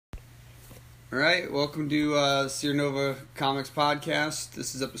All right, welcome to Sierra Nova Comics Podcast.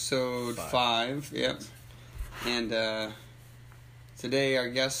 This is episode 5. Yep. And today our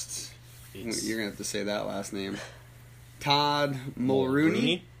guest, you're going to have to say that last name, Todd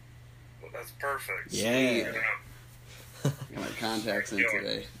Mulrooney. Well, that's perfect. Yeah. Got my contacts in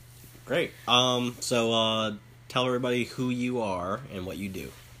today. Great. So tell everybody who you are and what you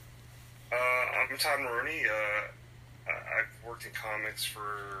do. I'm Todd Mulrooney. I've worked in comics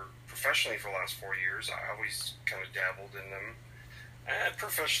professionally for the last 4 years. I always kind of dabbled in them.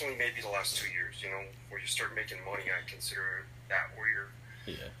 Professionally, maybe the last 2 years, where you start making money. I consider that where you're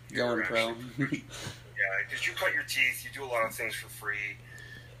going pro. Yeah, because you cut your teeth, you do a lot of things for free.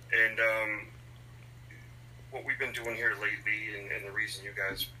 And what we've been doing here lately, and the reason you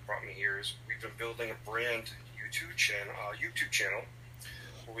guys brought me here, is we've been building a brand YouTube channel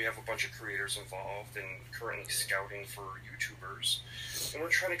where we have a bunch of creators involved and currently scouting for YouTubers. And we're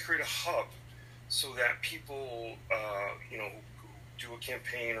trying to create a hub so that people, who do a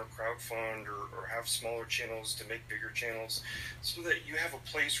campaign or crowdfund or have smaller channels to make bigger channels, so that you have a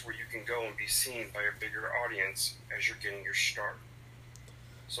place where you can go and be seen by a bigger audience as you're getting your start.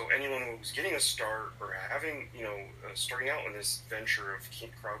 So anyone who's getting a start or having, starting out in this venture of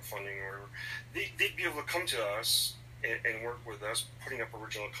crowdfunding, or they'd be able to come to us and work with us, putting up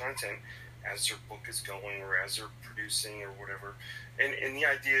original content as their book is going or as they're producing or whatever. And the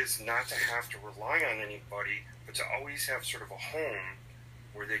idea is not to have to rely on anybody, but to always have sort of a home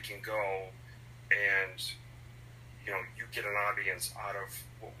where they can go and, you get an audience out of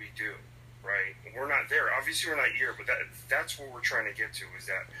what we do, right? And we're not there. Obviously, we're not here, but that's what we're trying to get to, is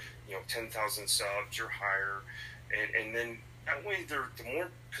that, 10,000 subs or higher. And then that way, the more,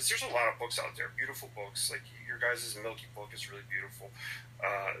 because there's a lot of books out there, beautiful books, like your guys' Milky book is really beautiful.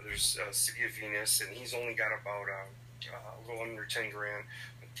 There's City of Venus, and he's only got about a little under 10 grand.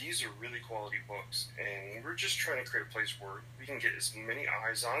 But these are really quality books, and we're just trying to create a place where we can get as many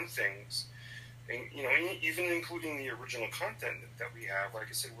eyes on things, and even including the original content that we have. Like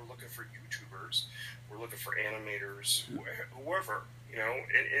I said, we're looking for YouTubers, we're looking for animators, whoever,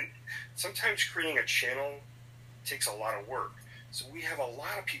 and sometimes creating a channel takes a lot of work. So we have a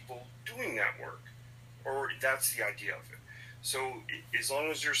lot of people doing that work, or that's the idea of it. So as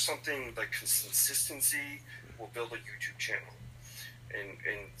long as there's something like consistency, we'll build a YouTube channel. And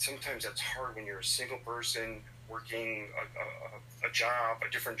sometimes that's hard when you're a single person working a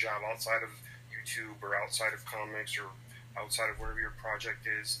different job outside of YouTube or outside of comics or outside of whatever your project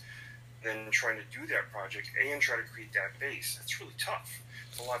is, then trying to do that project and try to create that base. That's really tough.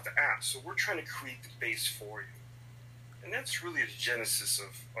 It's a lot to ask. So we're trying to create the base for you. And that's really the genesis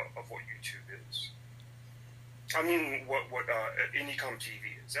of what YouTube is. I mean, what IndieCom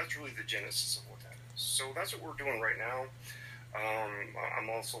TV is. That's really the genesis of what that is. So that's what we're doing right now. I'm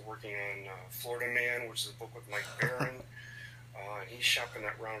also working on Florida Man, which is a book with Mike Barron. He's shopping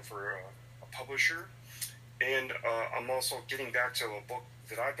that around for a publisher. And I'm also getting back to a book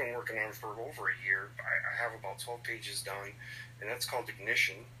that I've been working on for over a year. I have about 12 pages done, and that's called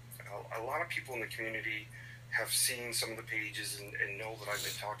Ignition. A lot of people in the community have seen some of the pages and know that I've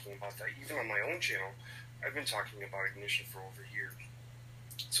been talking about that. Even on my own channel, I've been talking about Ignition for over a year.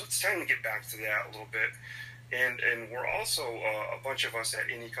 So it's time to get back to that a little bit. And we're also, a bunch of us at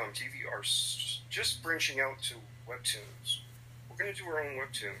IndieCom TV are just branching out to webtoons. We're going to do our own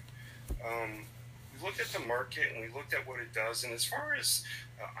webtoon. We looked at the market and we looked at what it does. And as far as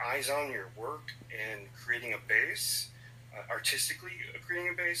eyes on your work and creating a base, artistically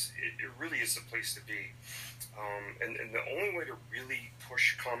creating a base, it really is the place to be. And the only way to really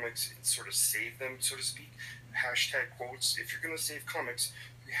push comics and sort of save them, so to speak, hashtag quotes, if you're going to save comics,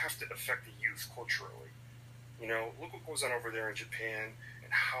 you have to affect the youth culturally. Look what goes on over there in Japan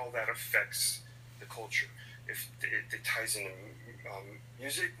and how that affects the culture. If it ties into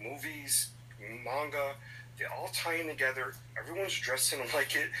music, movies, manga, they all tie in together. Everyone's dressing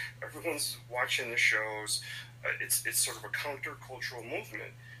like it. Everyone's watching the shows. It's sort of a counter-cultural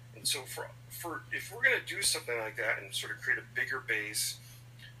movement. And so for if we're going to do something like that and sort of create a bigger base,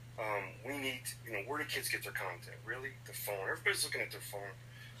 we need, where do kids get their content? Really? The phone. Everybody's looking at their phone.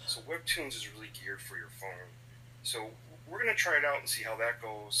 So Webtoons is really geared for your phone. So we're going to try it out and see how that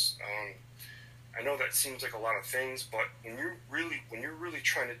goes. I know that seems like a lot of things, but when you're really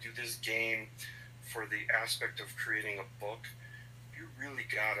trying to do this game for the aspect of creating a book, you really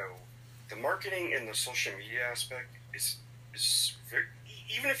got to, the marketing and the social media aspect is very,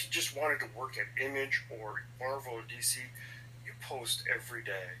 even if you just wanted to work at Image or Marvel or DC, you post every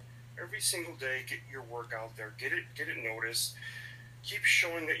day. Every single day, get your work out there, get it noticed, keep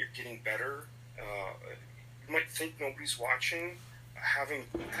showing that you're getting better. You might think nobody's watching, having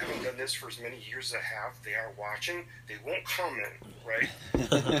done this for as many years as I have, they are watching. They won't comment, right?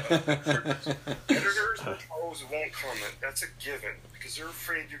 Editors and pros won't comment. That's a given because they're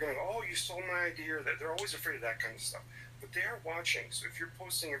afraid you're going, oh, you stole my idea. Or that they're always afraid of that kind of stuff. But they are watching. So if you're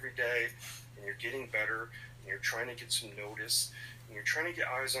posting every day and you're getting better and you're trying to get some notice and you're trying to get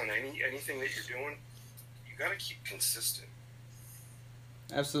eyes on anything that you're doing, you got to keep consistent.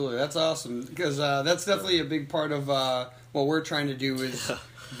 Absolutely, that's awesome because that's definitely a big part of what we're trying to do is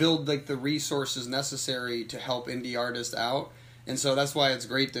build like the resources necessary to help indie artists out, and so that's why it's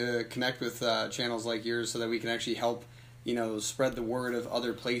great to connect with channels like yours so that we can actually help spread the word of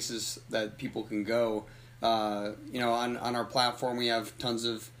other places that people can go. On our platform we have tons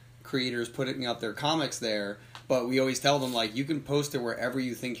of creators putting up their comics there. But we always tell them, like, you can post it wherever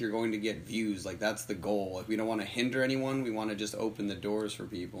you think you're going to get views. Like, that's the goal. Like, we don't want to hinder anyone. We want to just open the doors for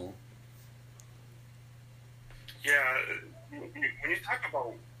people. Yeah, when you talk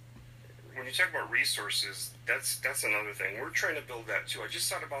about resources, that's another thing. We're trying to build that, too. I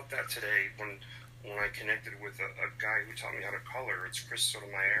just thought about that today when I connected with a guy who taught me how to color. It's Chris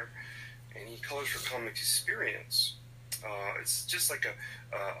Sotomayor, and he colors for Comics Experience. It's just like a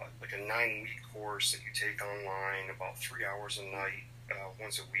 9-week course that you take online, about 3 hours a night,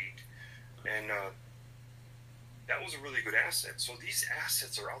 once a week, and that was a really good asset. So these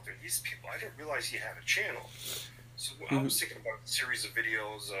assets are out there. These people, I didn't realize he had a channel. So I was thinking about a series of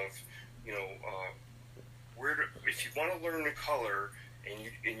videos of, if you want to learn to color and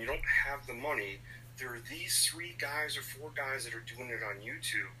you don't have the money, there are these 3 guys or 4 guys that are doing it on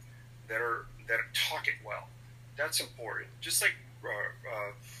YouTube that talk it well. That's important. Just like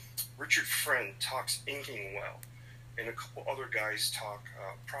Richard Friend talks inking well, and a couple other guys talk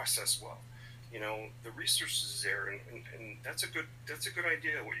process well. The resources is there, and that's a good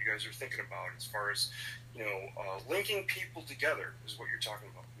idea. What you guys are thinking about as far as linking people together is what you're talking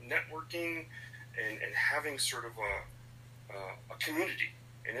about. Networking and having sort of a community,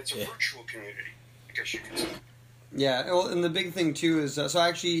 and it's a virtual community, I guess you could say. Yeah, well, and the big thing too is so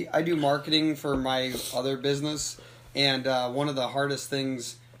actually I do marketing for my other business, and one of the hardest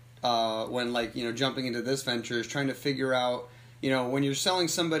things when jumping into this venture is trying to figure out when you're selling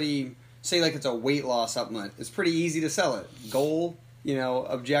somebody, say like it's a weight loss supplement, it's pretty easy to sell it. Goal,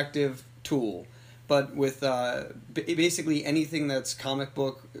 objective, tool. But with basically anything that's comic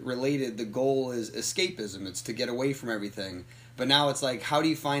book related, the goal is escapism. It's to get away from everything. But now it's like, how do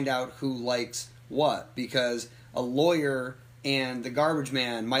you find out who likes what? Because a lawyer and the garbage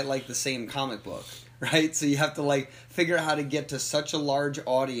man might like the same comic book, right? So you have to figure out how to get to such a large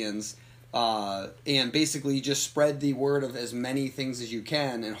audience and basically just spread the word of as many things as you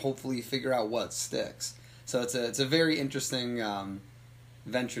can and hopefully figure out what sticks. So it's a very interesting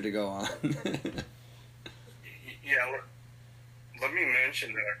venture to go on. Yeah, let me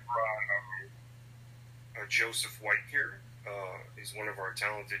mention that I brought Joseph White here. He's one of our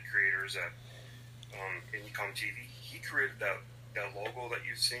talented creators at Indicom TV. He created that logo that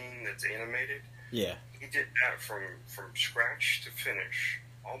you've seen that's animated. Yeah. He did that from scratch to finish,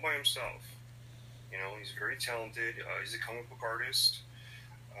 all by himself. He's very talented. He's a comic book artist.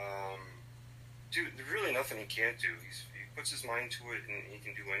 Dude, there's really nothing he can't do. He puts his mind to it, and he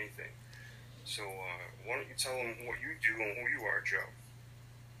can do anything. So why don't you tell him what you do and who you are, Joe?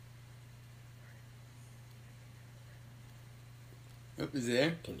 Oh, is he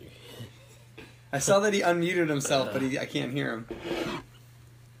there? Can you? I saw that he unmuted himself, but I can't hear him.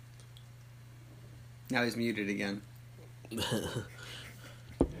 Now he's muted again. I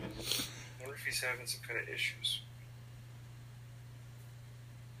wonder if he's having some kind of issues.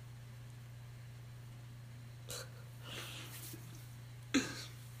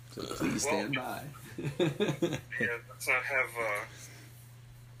 So please stand by. Yeah, let's not have.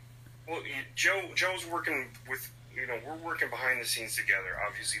 Joe's working with. We're working behind the scenes together,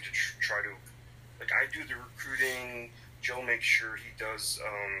 obviously, to try to. I do the recruiting. Joe makes sure he does,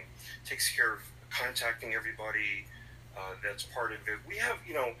 takes care of contacting everybody that's part of it. We have,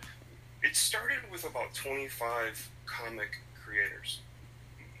 it started with about 25 comic creators.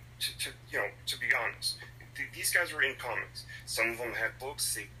 To be honest, these guys were in comics. Some of them had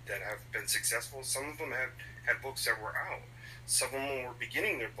books that have been successful. Some of them had books that were out. Some of them were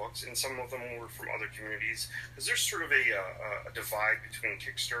beginning their books, and some of them were from other communities. Because there's sort of a divide between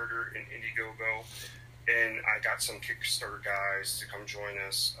Kickstarter and Indiegogo. And I got some Kickstarter guys to come join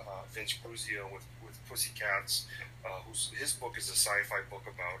us. Vince Cruzio with Pussycats, his book is a sci-fi book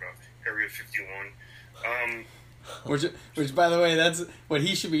about Area 51. Which, by the way, that's what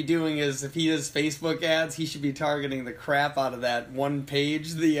he should be doing. Is if he does Facebook ads, he should be targeting the crap out of that one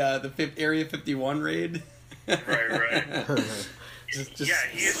page, the Area 51 raid. Right. Just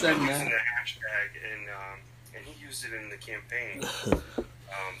he is send using that. the hashtag, and he used it in the campaign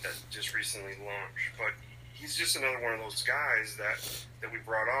that just recently launched. But he's just another one of those guys that we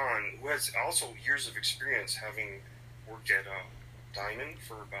brought on who has also years of experience, having worked at Diamond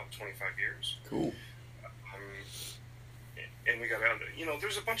for about 25 years. Cool. And we got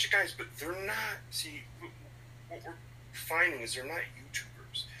there's a bunch of guys, but they're not. See, what we're finding is they're not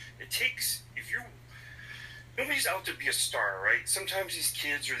YouTubers. It takes nobody's out to be a star, right? Sometimes these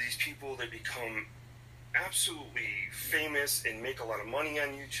kids or these people, they become absolutely famous and make a lot of money on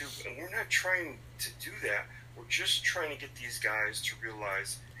YouTube, and we're not trying to do that. We're just trying to get these guys to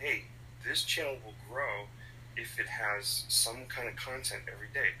realize, hey, this channel will grow if it has some kind of content every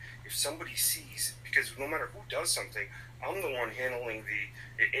day. If somebody sees, because no matter who does something, I'm the one handling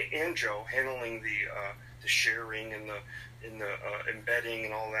and Joe handling the sharing and the embedding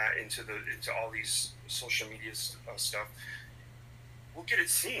and all that into all these social media stuff. We'll get it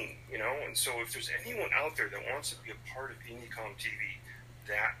seen, and so if there's anyone out there that wants to be a part of IndieCom TV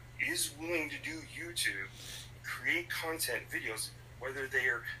that is willing to do YouTube, create content videos, whether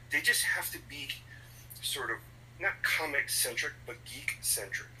they just have to be sort of not comic centric but geek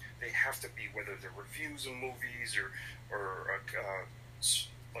centric. They have to be, whether they're reviews of movies or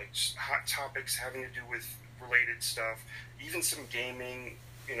like hot topics having to do with related stuff, even some gaming.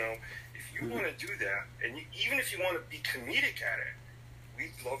 If you want to do that, and even if you want to be comedic at it,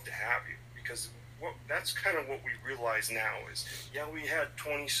 we'd love to have you, because that's kind of what we realize now is, we had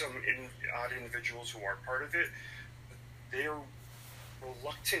 20-some odd individuals who are part of it, but they're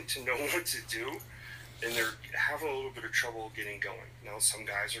reluctant to know what to do, and they're having a little bit of trouble getting going. Now some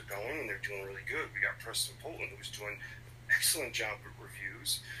guys are going, and they're doing really good. We got Preston Poland, who's doing an excellent job at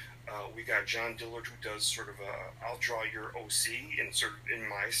reviews. We got John Dillard, who does sort of I'll draw your OC in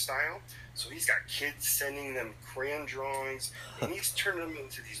my style. So he's got kids sending them crayon drawings, and he's turning them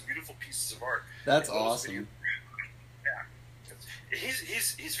into these beautiful pieces of art. That's awesome.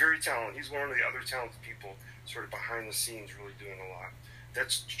 He's very talented. He's one of the other talented people, sort of behind the scenes, really doing a lot.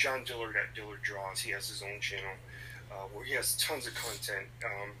 That's John Dillard at Dillard Draws. He has his own channel where he has tons of content.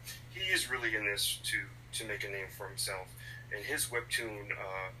 He is really in this to make a name for himself. And his webtoon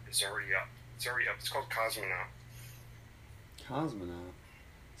is already up. It's already up. It's called Cosmonaut. Cosmonaut?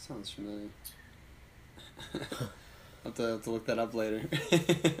 Sounds familiar. I'll have to look that up later.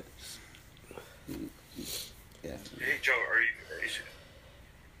 Yeah. Hey, Joe,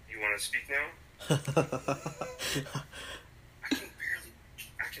 you want to speak now? I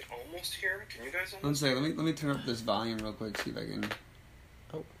can almost hear him. Can you guys almost? One second, let me turn up this volume real quick, see if I can.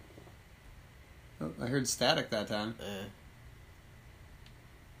 Oh, I heard static that time.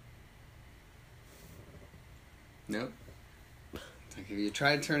 Nope. Like, have you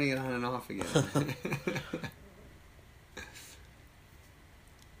tried turning it on and off again?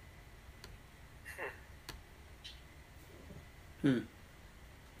 Maybe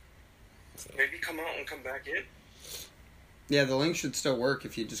come out and come back in. Yeah, the link should still work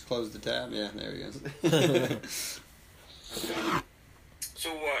if you just close the tab. Yeah, there he goes.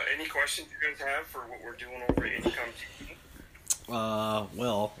 So, any questions you guys have for what we're doing over at IndieCom TV?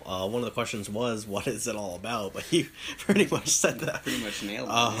 One of the questions was, what is it all about? But you pretty much said that. Pretty much nailed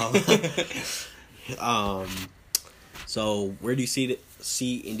it. So where do you see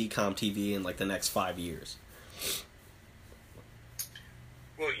IndieCom TV in like the next 5 years?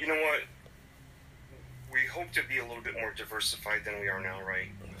 Well, you know what? We hope to be a little bit more diversified than we are now, right?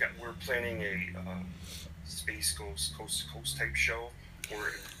 We're planning a Space Coast to Coast type show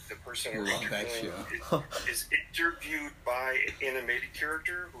where the person we're interviewing is interviewed by an animated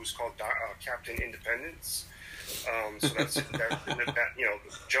character who's called Captain Independence. So that's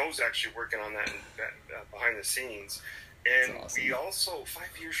Joe's actually working on that behind the scenes. And awesome. We also,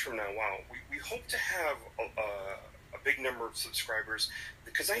 5 years from now, we hope to have a big number of subscribers,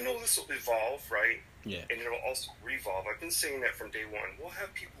 because I know this will evolve, right? Yeah. And it'll also revolve. I've been saying that from day one. We'll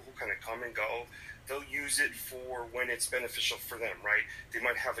have people who kind of come and go. They'll use it for when it's beneficial for them, right? They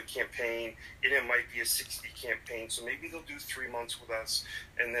might have a campaign, and it might be a 60 campaign, so maybe they'll do 3 months with us,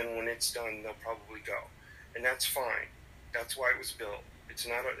 and then when it's done, they'll probably go. And that's fine. That's why it was built. It's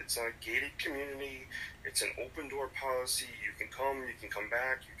not a gated community. It's an open door policy. You can come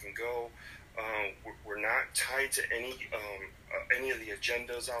back, you can go. We're not tied to any of the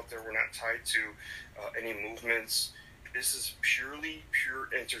agendas out there. We're not tied to any movements. This is pure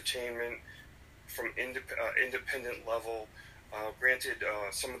entertainment from independent level. Granted,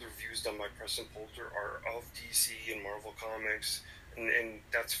 some of the reviews done by Preston Poulter are of DC and Marvel Comics, and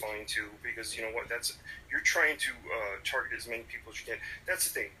that's fine too, because you know what? You're trying to target as many people as you can. That's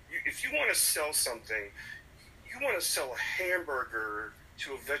the thing. If you want to sell something, you want to sell a hamburger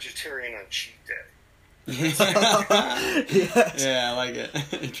to a vegetarian on cheat day. Yeah, I like it.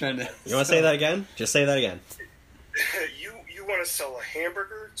 You're trying to. You want to say that again? Just say that again. You want to sell a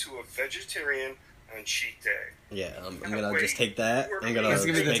hamburger to a vegetarian on cheat day. Yeah, I'm gonna just take that. I'm gonna. That's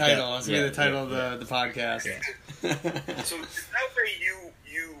gonna be the title. That's gonna be the title yeah. of the podcast. So that way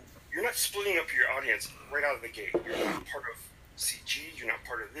you're not splitting up your audience right out of the gate. You're not part of CG. You're not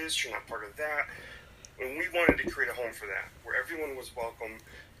part of this. You're not part of that. And we wanted to create a home for that, where everyone was welcome.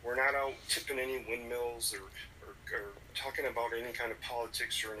 We're not out tipping any windmills or talking about any kind of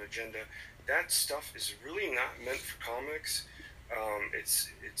politics or an agenda. That stuff is really not meant for comics.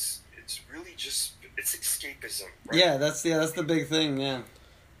 It's really just it's escapism. Right? Yeah, that's the big thing. Yeah.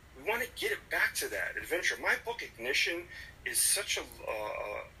 We want to get it back to that adventure. My book Ignition is such a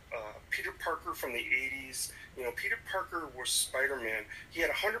Peter Parker from the 80s. You know, Peter Parker was Spider-Man. He had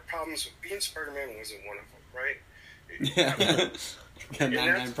 100 problems, but being Spider-Man wasn't one of them, right? Yeah. Got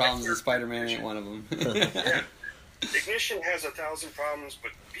 99 problems and Spider-Man ain't one of them. Yeah. Ignition has 1,000 problems,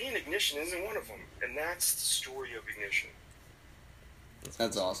 but being Ignition isn't one of them. And that's the story of Ignition.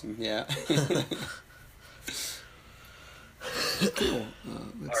 That's awesome. Yeah. Cool.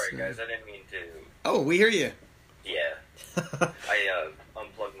 Alright, guys, I didn't mean to. Oh, we hear you. Yeah. I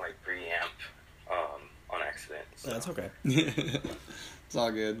unplugged my preamp on accident. So. That's okay. It's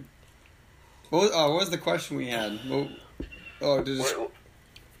all good. What was the question we had? It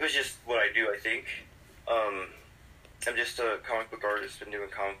was just what I do, I think. I'm just a comic book artist. Been doing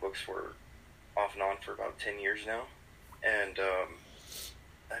comic books for off and on for about 10 years now. And I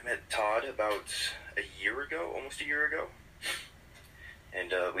met Todd about almost a year ago.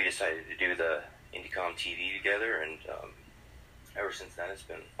 And we decided to do the IndieCom TV together. And ever since then, it's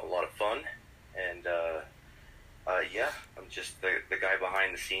been a lot of fun. And yeah, I'm just the guy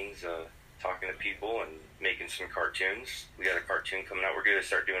behind the scenes talking to people and making some cartoons. We got a cartoon coming out. We're going to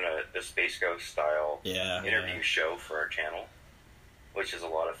start doing a Space Ghost style interview show for our channel, which is a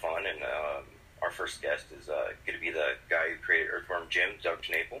lot of fun. And our first guest is going to be the guy who created Earthworm Jim, Doug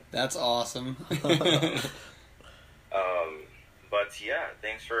Schnaple. That's awesome. But yeah,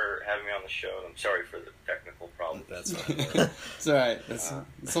 thanks for having me on the show. I'm sorry for the technical problem. That's fine. It's all right. It's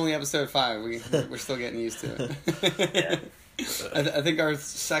only episode 5. We're still getting used to it. Yeah. I think our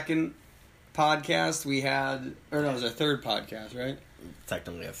second podcast we had, or no, it was our third podcast, right?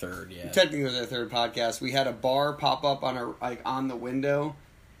 Technically a third, yeah. Technically, it was our third podcast. We had a bar pop up on the window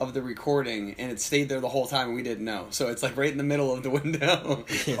of the recording, and it stayed there the whole time. And we didn't know, so it's like right in the middle of the window. Oh,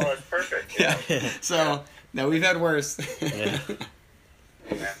 that's perfect. Yeah. So no, we've had worse. Yeah.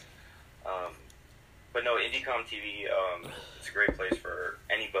 Yeah. But no, IndieCom TV, it's a great place for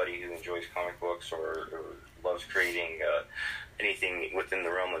anybody who enjoys comic books or loves creating anything within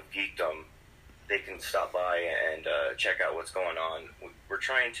the realm of geekdom. They can stop by and check out what's going on. We're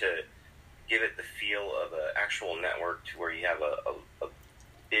trying to give it the feel of an actual network to where you have a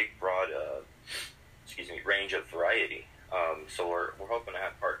big, broad, range of variety. So we're hoping to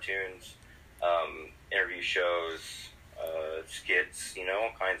have cartoons, interview shows, skits,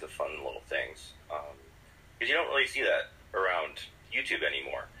 all kinds of fun little things. Because you don't really see that around YouTube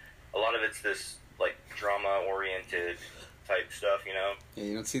anymore. A lot of it's this like drama-oriented type stuff, Yeah,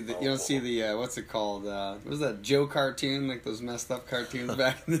 you don't see the what's it called? What was that Joe cartoon? Like those messed up cartoons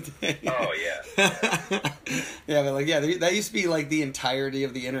back in the day. Oh yeah. Yeah, but that used to be like the entirety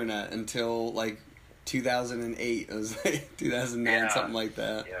of the internet until like 2008. It was like 2009, something like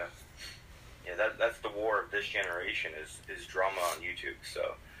that. Yeah. Yeah, that's the war of this generation is drama on YouTube.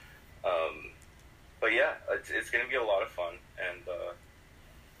 So, but yeah, it's going to be a lot of fun, and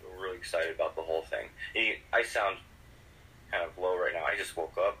we're really excited about the whole thing. I sound kind of low right now. I just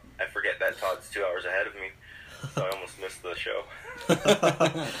woke up. I forget that Todd's 2 hours ahead of me, so I almost missed the show.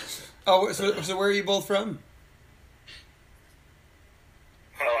 Oh, so where are you both from?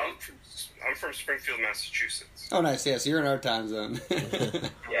 I'm from Springfield, Massachusetts. Oh, nice. Yeah, so you're in our time zone.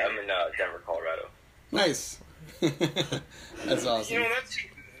 Yeah, I'm in Denver, Colorado. Nice. That's awesome.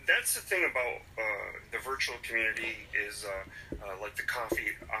 That's the thing about the virtual community is like the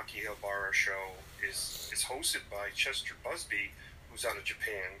Coffee Akihabara show is hosted by Chester Busby, who's out of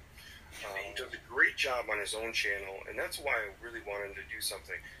Japan. He does a great job on his own channel, and that's why I really wanted him to do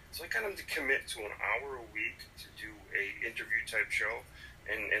something. So I got him to commit to an hour a week to do a interview type show,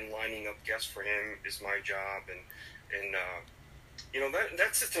 and lining up guests for him is my job, and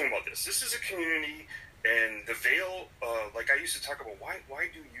that's the thing about this. This is a community. And the veil, like I used to talk about, why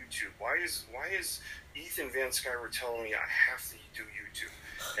do YouTube? Why is Ethan Van Skyver telling me I have to do YouTube?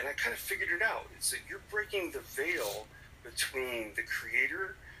 And I kind of figured it out. It's that you're breaking the veil between the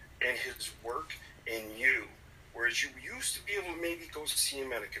creator and his work and you. Whereas you used to be able to maybe go see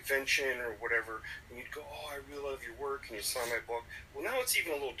him at a convention or whatever, and you'd go, oh, I really love your work, and you sign my book. Well, now it's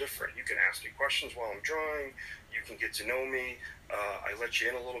even a little different. You can ask me questions while I'm drawing. You can get to know me. I let you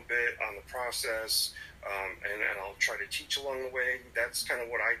in a little bit on the process, and I'll try to teach along the way. That's kind of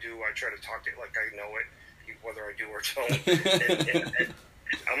what I do. I try to talk to it like I know it, whether I do or don't. and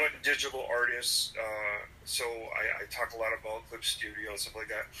I'm a digital artist, so I talk a lot about Clip Studio and stuff like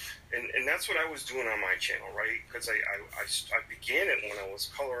that. And that's what I was doing on my channel, right? Because I began it when I was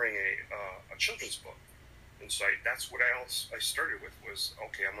coloring a children's book. And so that's what I started with was,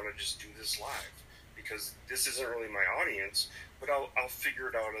 okay, I'm going to just do this live. Because this isn't really my audience, but I'll figure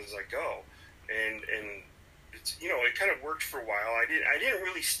it out as I go. And it's, you know, it kind of worked for a while. I didn't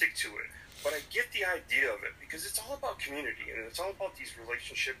really stick to it. But I get the idea of it because it's all about community and it's all about these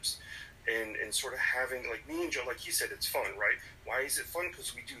relationships and sort of having, like me and Joe, like he said, it's fun, right? Why is it fun?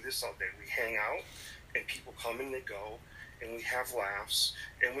 Because we do this all day. We hang out and people come and they go and we have laughs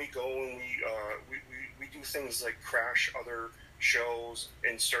and we go and we do things like crash other shows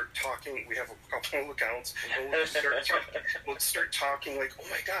and start talking. We have a couple of accounts and we'll start talking like, oh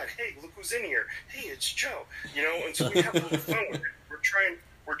my God, hey, look who's in here. Hey, it's Joe. You know, and so we have a little fun with it.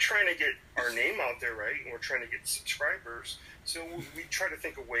 We're trying to get our name out there, right? And we're trying to get subscribers. So we try to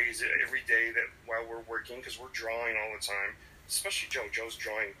think of ways every day that while we're working, because we're drawing all the time, especially Joe. Joe's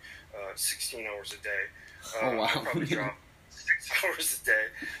drawing 16 hours a day. Oh, wow. I probably draw 6 hours a day.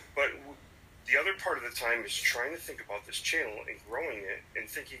 But the other part of the time is trying to think about this channel and growing it and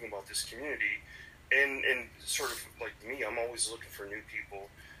thinking about this community. And sort of like me, I'm always looking for new people.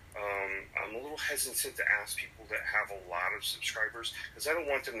 I'm a little hesitant to ask people that have a lot of subscribers because I don't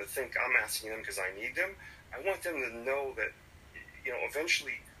want them to think I'm asking them because I need them. I want them to know that, you know,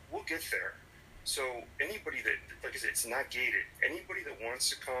 eventually we'll get there. So anybody that, like I said, it's not gated. Anybody that wants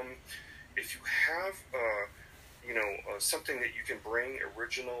to come, if you have, something that you can bring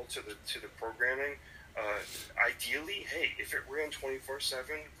original to the programming, ideally, hey, if it ran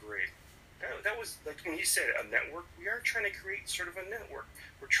 24/7, great. That was, like when he said a network, we are trying to create sort of a network.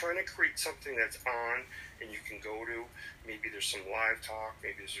 We're trying to create something that's on and you can go to. Maybe there's some live talk,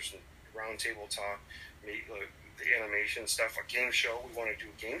 maybe there's some roundtable talk, maybe the animation stuff, a game show. We want to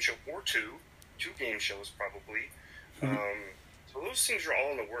do a game show or two game shows probably. So those things are all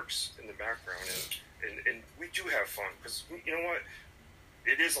in the works in the background, and we do have fun because you know what?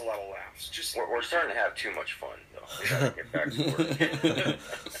 It is a lot of laughs. Just we're starting to have too much fun though. We gotta get back to work.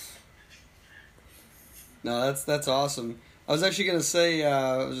 No, that's awesome. I was actually gonna say,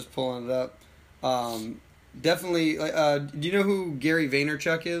 I was just pulling it up. Definitely. Do you know who Gary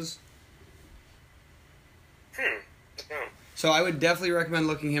Vaynerchuk is? No. So I would definitely recommend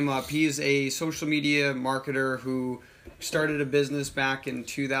looking him up. He's a social media marketer who started a business back in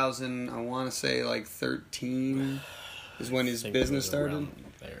 2000. I want to say like 13 is when his business started.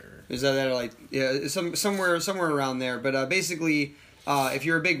 Is that like somewhere around there? But basically. If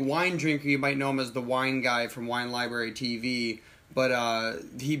you're a big wine drinker, you might know him as the wine guy from Wine Library TV. But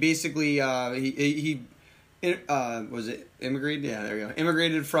he basically he was it immigrated? Yeah, there you go.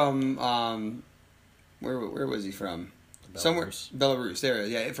 Immigrated from where was he from? Belarus. There,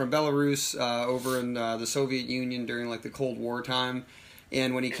 yeah, from Belarus over in the Soviet Union during like the Cold War time.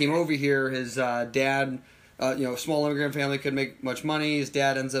 And when he came over here, his dad, small immigrant family, couldn't make much money. His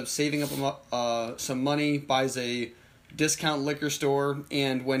dad ends up saving up some money, buys a discount liquor store,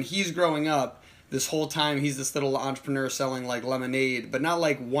 and when he's growing up, this whole time he's this little entrepreneur selling like lemonade, but not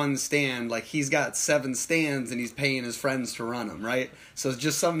like one stand. Like he's got 7 stands and he's paying his friends to run them, right? So it's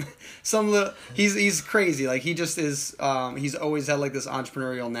just some little, he's crazy. Like he just is. He's always had like this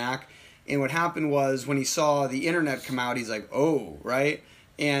entrepreneurial knack. And what happened was when he saw the internet come out, he's like, oh, right.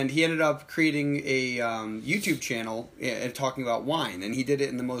 And he ended up creating a YouTube channel and talking about wine, and he did it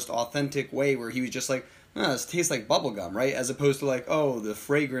in the most authentic way, where he was just like, this tastes like bubblegum, right? As opposed to like, oh, the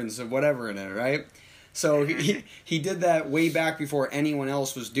fragrance of whatever in it, right? So he did that way back before anyone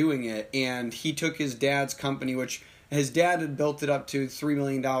else was doing it, and he took his dad's company, which his dad had built it up to $3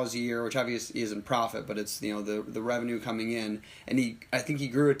 million a year, which obviously isn't profit, but it's the revenue coming in, and I think he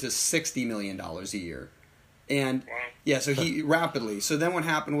grew it to $60 million a year. And yeah, so he rapidly. So then what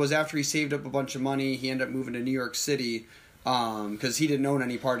happened was after he saved up a bunch of money, he ended up moving to New York City. Because he didn't own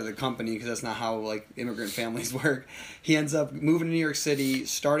any part of the company, because that's not how like immigrant families work. He ends up moving to New York City,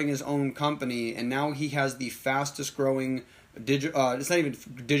 starting his own company, and now he has the fastest growing it's not even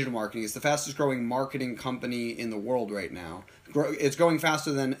digital marketing. It's the fastest growing marketing company in the world right now. It's growing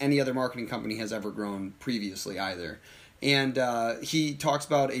faster than any other marketing company has ever grown previously either. And he talks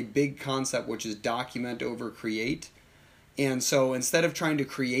about a big concept, which is document over create. And so instead of trying to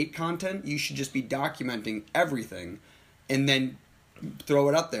create content, you should just be documenting everything and then throw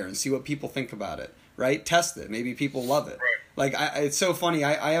it up there and see what people think about it, right? Test it. Maybe people love it. Right. Like, it's so funny.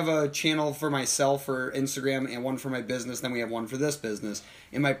 I have a channel for myself for Instagram and one for my business. Then we have one for this business.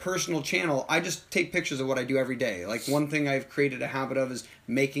 In my personal channel, I just take pictures of what I do every day. Like, one thing I've created a habit of is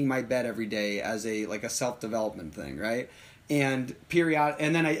making my bed every day as a self-development thing, right? And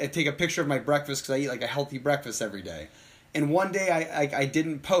then I take a picture of my breakfast because I eat like a healthy breakfast every day. And one day I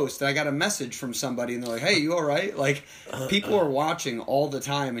didn't post, and I got a message from somebody, and they're like, "Hey, you all right?" Like, people are watching all the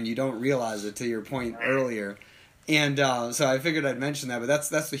time, and you don't realize it, to your point earlier. And so I figured I'd mention that, but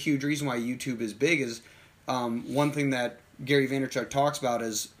that's the huge reason why YouTube is big. Is one thing that Gary Vaynerchuk talks about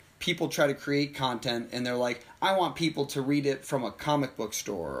is people try to create content, and they're like, "I want people to read it from a comic book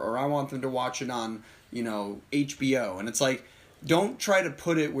store, or I want them to watch it on HBO." And it's like, don't try to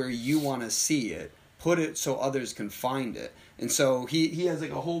put it where you want to see it. Put it so others can find it. And so he has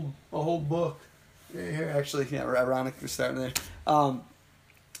like a whole book here, actually. Yeah, ironic we're starting there.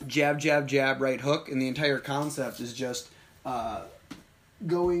 Jab, jab, jab, right hook, and the entire concept is just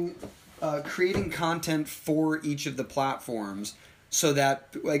creating content for each of the platforms, so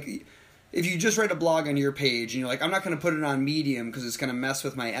that, like, if you just write a blog on your page and you're like, I'm not going to put it on Medium because it's going to mess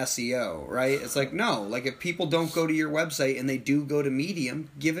with my SEO, right? It's like, no, like, if people don't go to your website and they do go to Medium,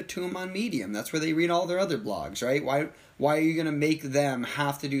 give it to them on Medium. That's where they read all their other blogs, right? Why are you going to make them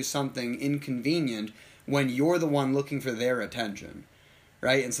have to do something inconvenient when you're the one looking for their attention,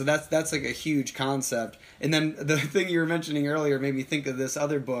 right? And so that's like a huge concept. And then the thing you were mentioning earlier made me think of this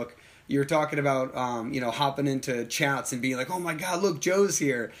other book. You were talking about, hopping into chats and being like, oh my God, look, Joe's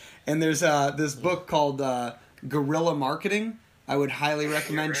here. And there's this book called Guerrilla Marketing. I would highly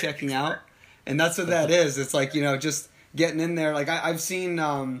recommend checking out. And that's what that is. It's like, just getting in there. Like, I've seen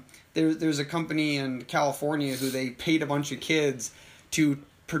there's a company in California who they paid a bunch of kids to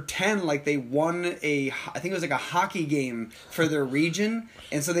pretend like they won I think it was like a hockey game for their region,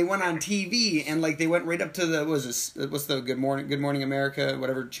 and so they went on TV and like they went right up to what's the Good Morning America,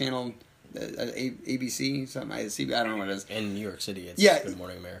 whatever channel, ABC, something, I don't know what it is. In New York City, it's Good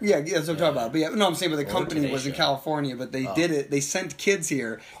Morning America. Yeah, that's what I'm talking about. But yeah, no, I'm saying, but the company was in California, but they did it. They sent kids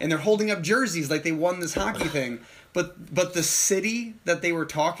here, and they're holding up jerseys like they won this hockey thing. But the city that they were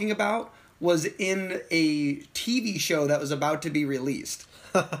talking about was in a TV show that was about to be released.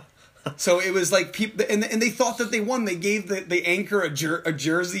 So it was like people, and they thought that they won. They gave the anchor a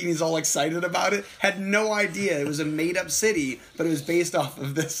jersey, and he's all excited about it. Had no idea it was a made up city, but it was based off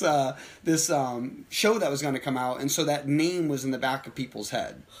of this show that was going to come out, and so that name was in the back of people's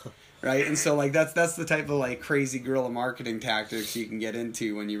head, right? And so like that's the type of like crazy guerrilla marketing tactics you can get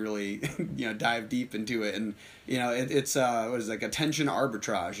into when you really dive deep into it. And it's like attention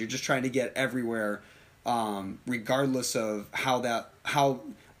arbitrage. You're just trying to get everywhere, regardless of how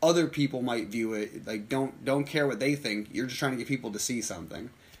other people might view it. Like, don't care what they think. You're just trying to get people to see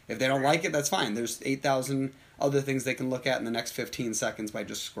something. If they don't like it, that's fine. There's 8,000 other things they can look at in the next 15 seconds by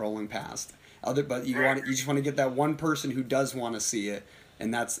just scrolling past. But you just want to get that one person who does want to see it,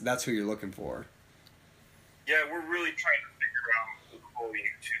 and that's who you're looking for. Yeah, we're really trying to figure out the whole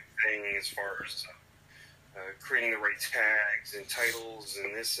YouTube thing as far as creating the right tags and titles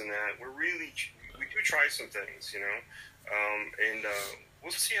and this and that. We do try some things, and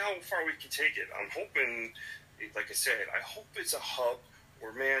we'll see how far we can take it. I'm hoping, like I said, I hope it's a hub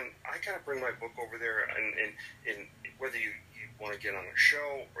where, man, I gotta bring my book over there, and whether you want to get on a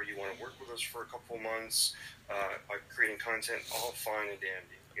show or you want to work with us for a couple of months by creating content, all fine and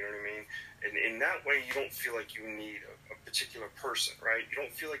dandy. You know what I mean? And in that way, you don't feel like you need a particular person, right? You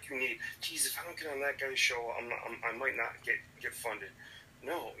don't feel like you need, geez, if I don't get on that guy's show, I might not get funded.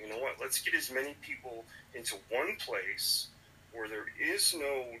 No, you know what? Let's get as many people into one place where there is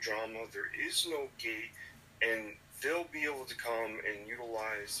no drama, there is no gate, and they'll be able to come and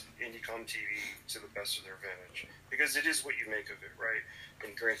utilize IndieCom TV to the best of their advantage. Because it is what you make of it, right?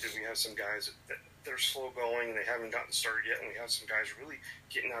 And granted, we have some guys that they're slow going and they haven't gotten started yet, and we have some guys really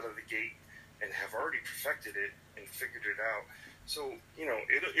getting out of the gate and have already perfected it and figured it out. So,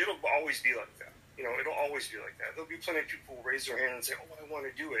 it'll always be like that. It'll always be like that. There'll be plenty of people who raise their hand and say, oh, I want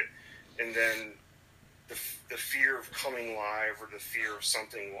to do it. And then the fear of coming live or the fear of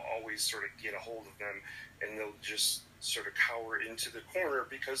something will always sort of get a hold of them, and they'll just sort of cower into the corner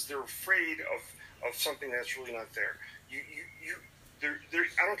because they're afraid of something that's really not there.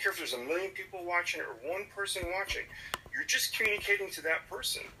 I don't care if there's 1 million people watching or one person watching. You're just communicating to that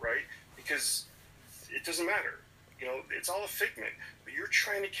person, right? Because it doesn't matter. It's all a figment. But you're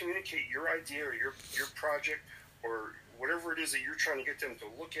trying to communicate your idea or your project or whatever it is that you're trying to get them to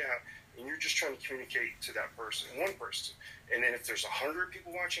look at, and you're just trying to communicate to that person, one person. And then if there's 100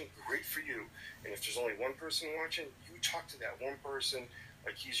 people watching, great for you. And if there's only one person watching, you talk to that one person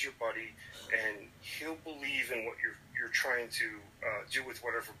like he's your buddy, and he'll believe in what you're trying to do with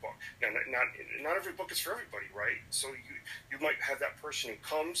whatever book. Now, not every book is for everybody, right? So you might have that person who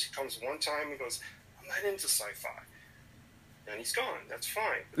comes one time and goes, I'm not into sci-fi. And he's gone. That's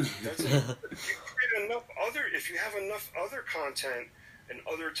fine. But if you have enough other content and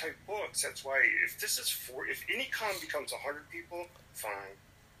other type books, that's why if any con becomes 100 people, fine.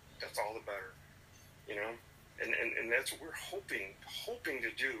 That's all the better, you know. And that's what we're hoping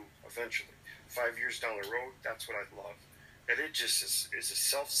to do eventually. 5 years down the road, that's what I'd love. That it just is a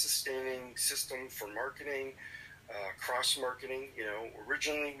self-sustaining system for marketing, cross-marketing. You know,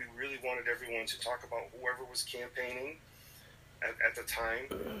 originally we really wanted everyone to talk about whoever was campaigning at the time.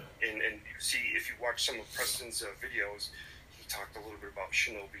 And you see, if you watch some of Preston's videos, he talked a little bit about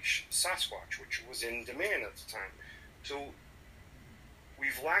Shinobi Sasquatch, which was in demand at the time. So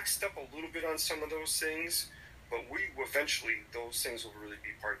we've laxed up a little bit on some of those things, but eventually those things will really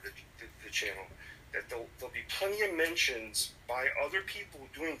be part of the channel. That there'll be plenty of mentions by other people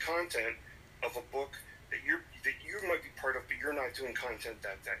doing content of a book that you might be part of, but you're not doing content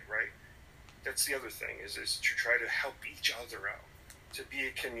that day, right? That's the other thing is to try to help each other out, to be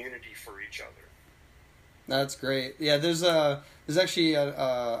a community for each other. That's great. Yeah, there's actually an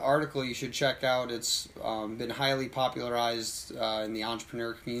article you should check out. It's been highly popularized in the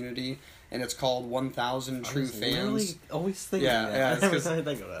entrepreneur community, and it's called 1,000 True Fans. Really always thinking that. Every time I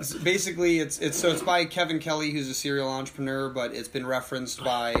think of that. Basically, it's by Kevin Kelly, who's a serial entrepreneur, but it's been referenced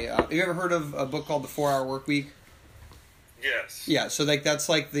by. Have you ever heard of a book called The 4-Hour Workweek? Yes. Yeah, so that's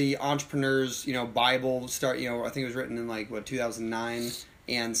like the entrepreneur's, Bible start. I think it was written in 2009,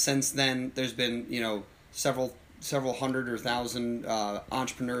 and since then there's been several hundred or thousand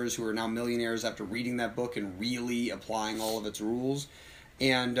entrepreneurs who are now millionaires after reading that book and really applying all of its rules.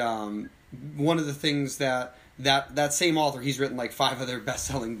 And one of the things that same author, he's written 5 other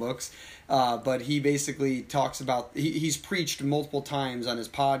best-selling books, but he basically talks about, he's preached multiple times on his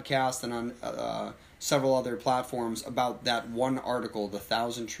podcast and on several other platforms about that one article, The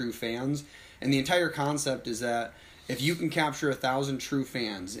 1,000 True Fans. And the entire concept is that if you can capture 1,000 true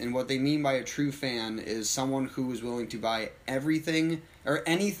fans, and what they mean by a true fan is someone who is willing to buy everything or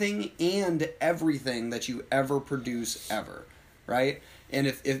anything and everything that you ever produce ever, right? And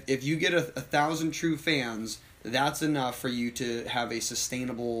if you get 1,000 true fans, that's enough for you to have a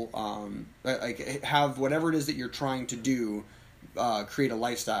sustainable, have whatever it is that you're trying to do, create a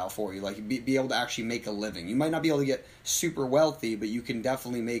lifestyle for you, be able to actually make a living. You might not be able to get super wealthy, but you can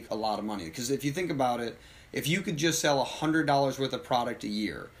definitely make a lot of money. Because if you think about it, if you could just sell $100 worth of product a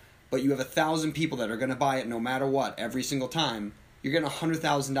year, but you have 1,000 people that are going to buy it no matter what every single time, you're getting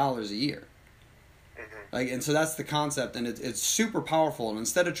 $100,000 a year. And so that's the concept, and it's super powerful. And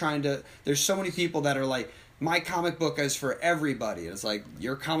instead of there's so many people that are like, my comic book is for everybody. It's like,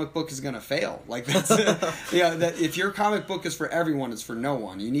 your comic book is going to fail. That's that if your comic book is for everyone, it's for no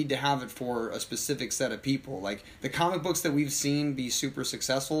one. You need to have it for a specific set of people. The comic books that we've seen be super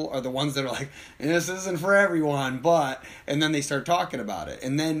successful are the ones that are like, this isn't for everyone, and then they start talking about it.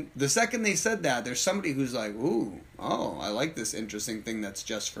 And then the second they said that, there's somebody who's like, I like this interesting thing that's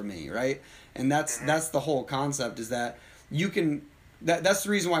just for me, right? And that's the whole concept, is that you can. That's the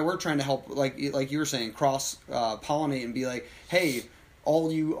reason why we're trying to help, like you were saying, cross pollinate and be like, hey,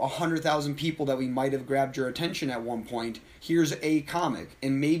 all you 100,000 people that we might have grabbed your attention at one point, here's a comic,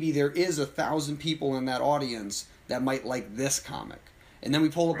 and maybe there is 1,000 people in that audience that might like this comic, and then we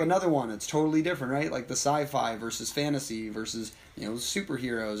pull up another one. It's totally different, right? Like the sci-fi versus fantasy versus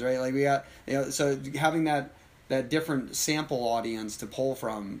superheroes, right? We got so having that different sample audience to pull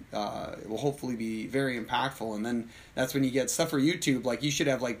from will hopefully be very impactful. And then that's when you get stuff for YouTube. You should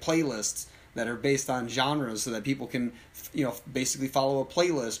have playlists that are based on genres so that people can basically follow a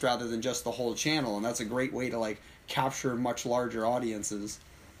playlist rather than just the whole channel. And that's a great way to capture much larger audiences.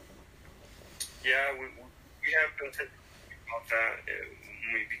 Yeah, we have been thinking about that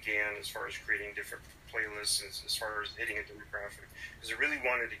when we began, as far as creating different playlists, as far as hitting a demographic, because I really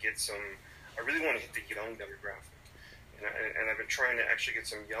want to hit the young demographic, and I've been trying to actually get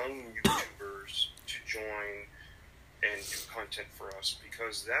some young YouTubers to join and do content for us,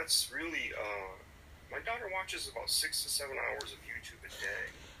 because that's really my daughter watches about 6 to 7 hours of YouTube a day,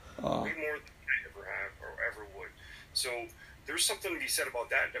 way more than I ever have or ever would. So there's something to be said about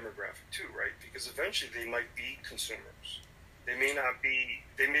that demographic too, right? Because eventually they might be consumers. They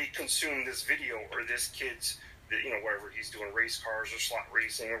may consume this video or this kid's, whatever he's doing, race cars or slot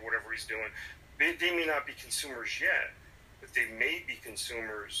racing or whatever he's doing. They may not be consumers yet, but they may be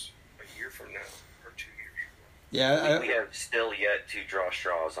consumers a year from now or 2 years from now. Yeah, we have still yet to draw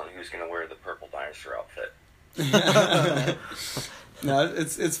straws on who's going to wear the purple dinosaur outfit. No,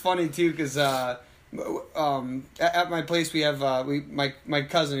 it's funny too because at my place we have my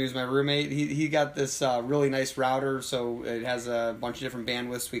cousin who's my roommate. He got this really nice router, so it has a bunch of different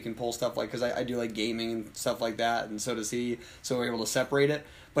bandwidths we can pull stuff like because I do like gaming and stuff like that, and so does he. So we're able to separate it,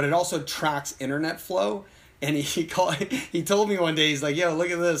 but it also tracks internet flow. And he told me one day, he's like, yo, look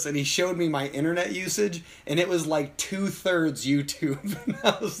at this. And he showed me my internet usage, and it was like 2/3 YouTube. And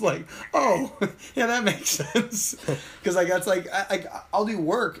I was like, oh, yeah, that makes sense. Because like that's like, I'll do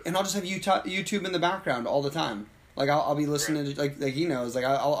work, and I'll just have YouTube in the background all the time. Like I'll be listening to, like he knows, like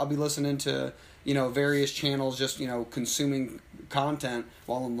I'll be listening to, various channels, just, consuming content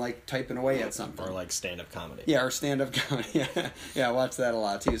while I'm like typing away at something. Or like stand-up comedy. Yeah, or stand-up comedy. Yeah, I watch that a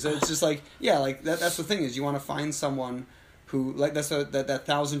lot too. So it's just like, yeah, like that's the thing is you want to find someone who, like that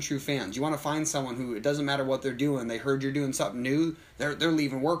 1,000 true fans. You want to find someone who, it doesn't matter what they're doing. They heard you're doing something new. They're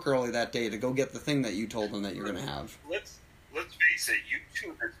leaving work early that day to go get the thing that you told them that you're going to have. Let's face it,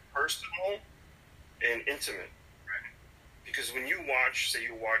 YouTube is personal and intimate. Because when you watch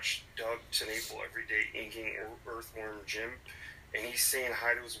Doug TenNapel every day inking Earthworm Jim, and he's saying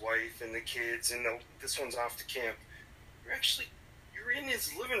hi to his wife and the kids, and this one's off to camp, you're in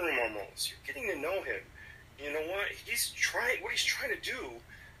his living room almost. You're getting to know him. You know what? What he's trying to do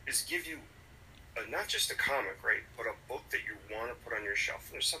is give you not just a comic, right, but a book that you want to put on your shelf.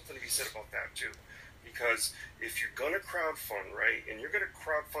 And there's something to be said about that too. Because if you're going to crowdfund, right, and you're going to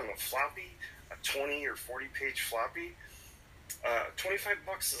crowdfund a floppy, a 20 or 40 page floppy, $25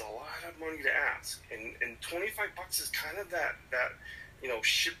 is a lot of money to ask, and $25 is kind of that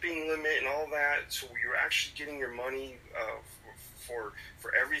shipping limit and all that. So you're actually getting your money for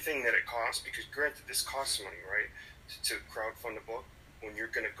everything that it costs. Because granted, this costs money, right, to crowdfund a book when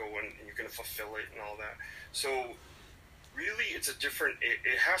you're going to go in and you're going to fulfill it and all that. So really, it's a different.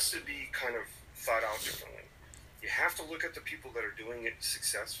 It has to be kind of thought out differently. You have to look at the people that are doing it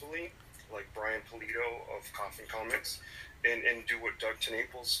successfully, like Brian Polito of Coffin Comics. And do what Doug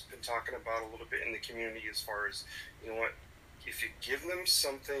TenNapel's been talking about a little bit in the community as far as, if you give them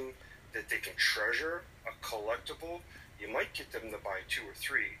something that they can treasure, a collectible, you might get them to buy 2 or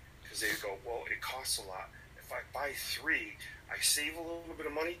 3 because they go, well, it costs a lot. If I buy 3, I save a little bit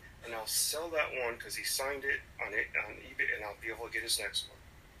of money and I'll sell that one because he signed it on eBay and I'll be able to get his next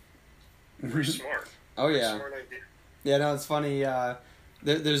one. Very smart. Oh, yeah. Smart idea. Yeah, no, it's funny.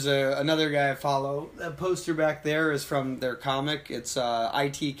 There's another guy I follow. That poster back there is from their comic. It's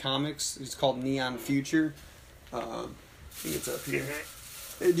IT Comics. It's called Neon Future. I think it's up here.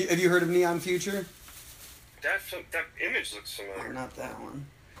 Mm-hmm. Have you heard of Neon Future? That image looks familiar. Oh, not that one.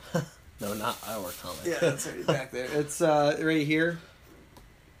 No, not our comic. Yeah, that's right back there. It's right here.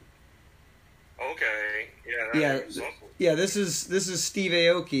 Okay. Yeah. This is Steve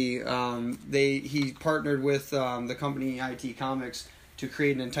Aoki. He partnered with the company IT Comics to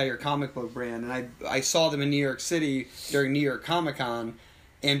create an entire comic book brand, and I saw them in New York City during New York Comic Con,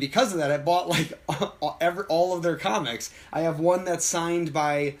 and because of that, I bought like all of their comics. I have one that's signed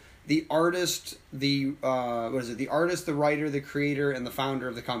by the artist, the artist, the writer, the creator, and the founder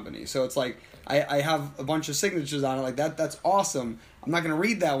of the company. So it's like I have a bunch of signatures on it. Like that's awesome. I'm not gonna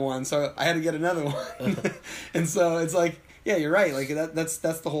read that one, so I had to get another one. And so it's like, yeah, you're right. Like that's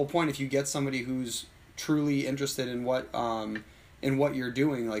the whole point. If you get somebody who's truly interested in what you're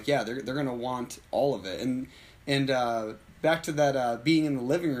doing, like, yeah, they're gonna want all of it. And back to that being in the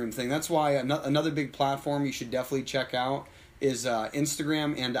living room thing. That's why another big platform you should definitely check out is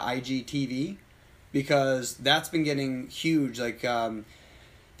Instagram and IGTV, because that's been getting huge. Like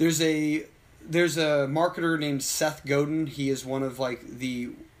there's a marketer named Seth Godin. He is one of like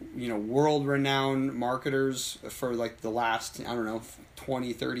the world renowned marketers for like the last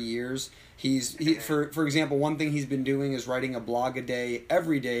 20, 30 years. For example, one thing he's been doing is writing a blog a day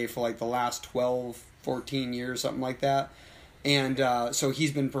every day for like the last 12, 14 years, something like that. And so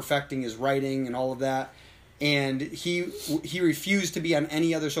he's been perfecting his writing and all of that. And he refused to be on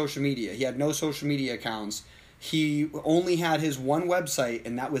any other social media. He had no social media accounts. He only had his one website,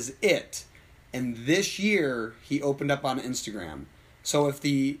 and that was it. And this year, he opened up on Instagram. So if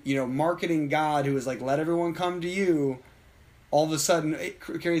the marketing god who was like, let everyone come to you, all of a sudden it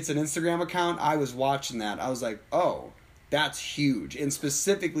creates an Instagram account, I was watching that. I was like, oh, that's huge. And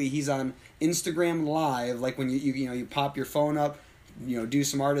specifically, he's on Instagram Live, like when you pop your phone up, do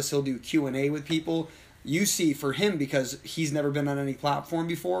some artists, he'll do Q&A with people. You see, for him, because he's never been on any platform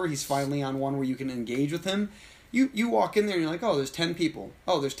before, he's finally on one where you can engage with him. You walk in there and you're like, oh, there's 10 people.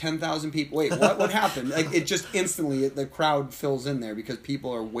 Oh, there's 10,000 people. Wait, what happened? Like, it just instantly, the crowd fills in there because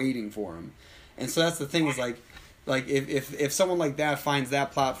people are waiting for them. And so that's the thing is, like if someone like that finds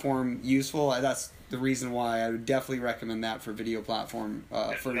that platform useful, that's the reason why I would definitely recommend that for video platform.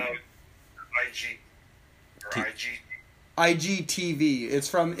 For IG or IG. IGTV.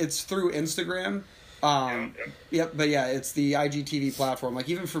 It's through Instagram. Yep, but yeah, it's the IGTV platform. Like,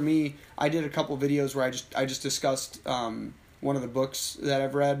 even for me, I did a couple videos where I just discussed one of the books that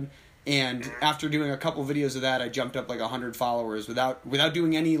I've read, and after doing a couple videos of that, I jumped up like 100 followers without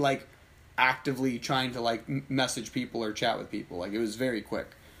doing any like actively trying to like message people or chat with people. Like, it was very quick,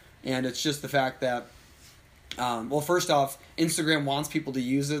 and it's just the fact that well, first off, Instagram wants people to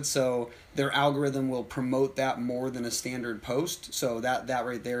use it, so their algorithm will promote that more than a standard post. So that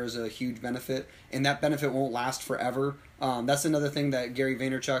right there is a huge benefit, and that benefit won't last forever. That's another thing that Gary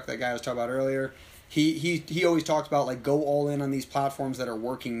Vaynerchuk, that guy I was talking about earlier, he always talks about, like, go all in on these platforms that are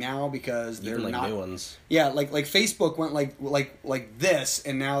working now, because they're even, like, not new ones. Yeah, like Facebook went like this,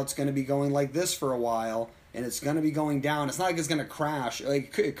 and now it's going to be going like this for a while, and it's going to be going down. It's not like it's going to crash.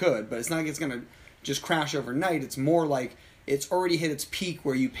 Like, it could, but it's not like it's going to just crash overnight. It's more like it's already hit its peak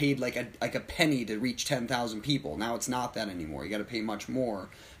where you paid like a penny to reach 10,000 people. Now it's not that anymore. You got to pay much more.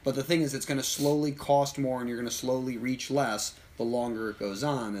 But the thing is, it's going to slowly cost more, and you're going to slowly reach less the longer it goes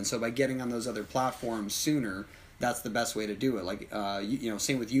on. And so by getting on those other platforms sooner, that's the best way to do it. Like,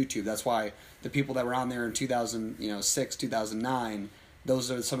 same with YouTube. That's why the people that were on there in 2006, 2009, those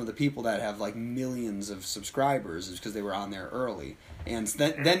are some of the people that have like millions of subscribers, is because they were on there early. And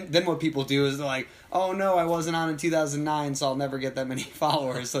then what people do is they're like, oh no, I wasn't on in 2009, so I'll never get that many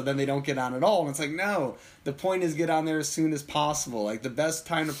followers. So then they don't get on at all. And it's like, no, the point is get on there as soon as possible. Like, the best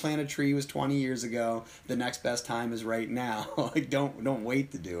time to plant a tree was 20 years ago. The next best time is right now. Like, don't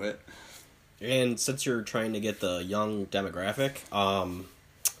wait to do it. And since you're trying to get the young demographic,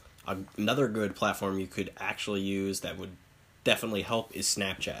 another good platform you could actually use that would definitely help is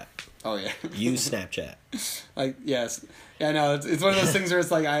Snapchat. Oh yeah. Use Snapchat. Like, yes. Yeah, no, it's one of those things where it's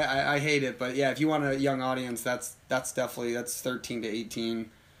like, I hate it, but yeah, if you want a young audience, that's 13 to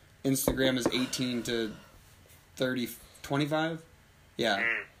 18. Instagram is 18 to 25? Yeah.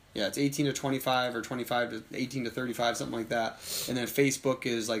 Yeah, it's 18 to 25 or 25 to 18 to 35, something like that. And then Facebook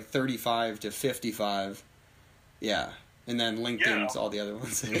is like 35 to 55. Yeah. And then LinkedIn's all the other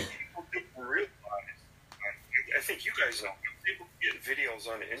ones. People realize, I think you guys know, people get videos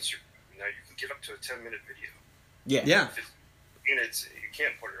on Instagram. Now you can get up to a 10-minute video. Yeah. If it's minutes, you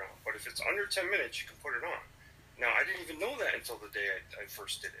can't put it on. But if it's under 10 minutes, you can put it on. Now, I didn't even know that until the day I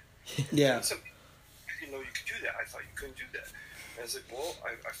first did it. Yeah. I didn't know you could do that. I thought you couldn't do that. And I was like, well,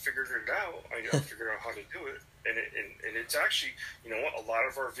 I figured it out. I figured out how to do it. And it's actually, you know what, a lot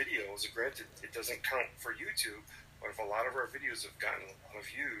of our videos, granted, it doesn't count for YouTube, but if a lot of our videos have gotten a lot of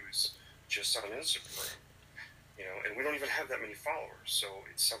views just on Instagram. You know, and we don't even have that many followers, so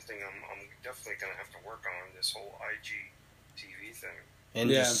it's something I'm definitely going to have to work on, this whole IGTV thing.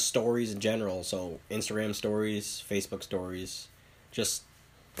 And just stories in general, so Instagram stories, Facebook stories, just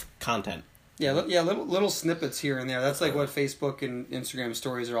content. Yeah, little snippets here and there. That's like what Facebook and Instagram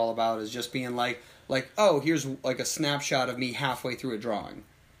stories are all about, is just being like, oh, here's like a snapshot of me halfway through a drawing.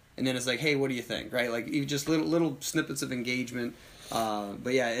 And then it's like, hey, what do you think, right? Like, you just little snippets of engagement.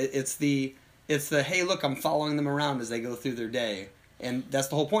 But yeah, it's the hey, look, I'm following them around as they go through their day, and that's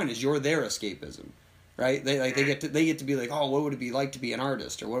the whole point, is you're their escapism, right? They get to be like, oh, what would it be like to be an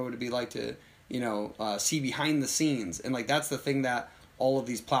artist, or what would it be like to see behind the scenes, and like that's the thing that all of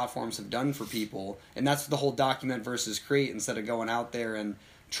these platforms have done for people, and that's the whole document versus create. Instead of going out there and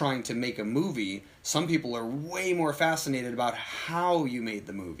trying to make a movie, some people are way more fascinated about how you made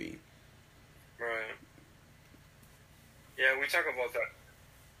the movie. Right. Yeah, we talk about that.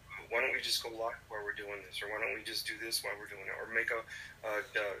 Why don't we just go live while we're doing this, or why don't we just do this while we're doing it, or make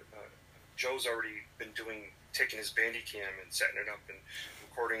Joe's already been taking his Bandicam and setting it up and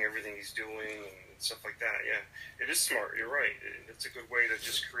recording everything he's doing and stuff like that. Yeah, it is smart. You're right. It's a good way to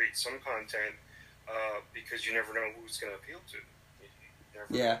just create some content because you never know who's going to appeal to.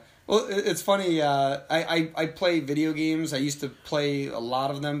 Yeah. Well, it's funny. I play video games. I used to play a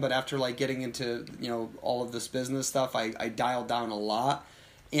lot of them, but after like getting into all of this business stuff, I dialed down a lot.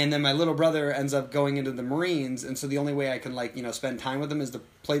 And then my little brother ends up going into the Marines, and so the only way I can spend time with him is to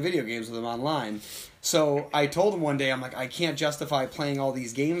play video games with him online. So I told him one day, I'm like, I can't justify playing all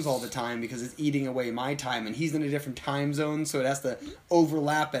these games all the time because it's eating away my time, and he's in a different time zone, so it has to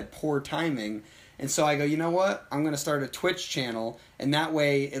overlap at poor timing. And so I go, you know what? I'm going to start a Twitch channel, and that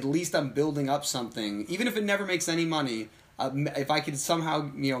way at least I'm building up something. Even if it never makes any money, if I could somehow,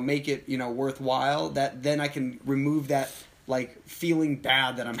 make it, worthwhile, then I can remove that, like, feeling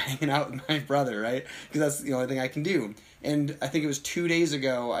bad that I'm hanging out with my brother, right? Because that's the only thing I can do. And I think it was 2 days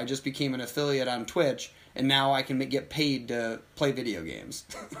ago, I just became an affiliate on Twitch, and now I can get paid to play video games.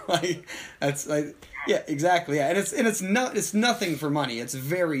 Like, that's like, yeah, exactly, yeah. And it's nothing for money. It's a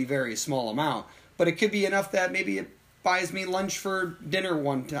very, very small amount, but it could be enough that maybe it buys me lunch for dinner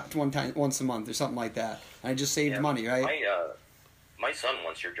once a month or something like that. I just saved money, right? My son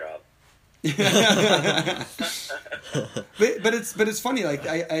wants your job. but it's funny. Like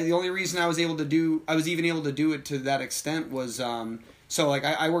I the only reason I was even able to do it to that extent was so like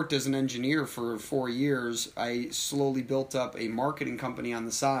I worked as an engineer for 4 years. I slowly built up a marketing company on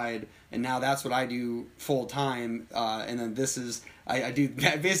the side, and now that's what I do full time. And then this is I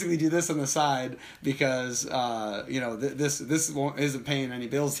basically do this on the side because this isn't paying any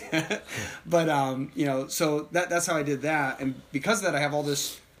bills yet. But so that's how I did that, and because of that I have all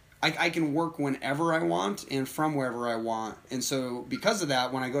this. I can work whenever I want and from wherever I want. And so because of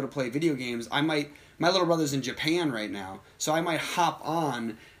that, when I go to play video games, my little brother's in Japan right now, so I might hop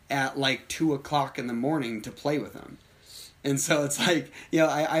on at like 2:00 in the morning to play with him. And so it's like,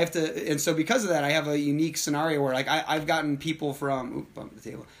 I have to, and so because of that, I have a unique scenario where like I've gotten people from, bump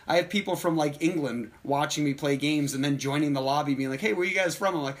the table. I have people from like England watching me play games and then joining the lobby being like, hey, where are you guys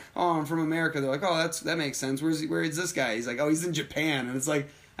from? I'm like, oh, I'm from America. They're like, oh, that makes sense. Where is this guy? He's like, oh, he's in Japan. And it's like,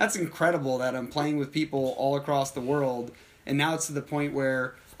 that's incredible that I'm playing with people all across the world, and now it's to the point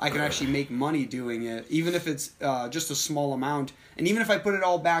where I can actually make money doing it, even if it's just a small amount, and even if I put it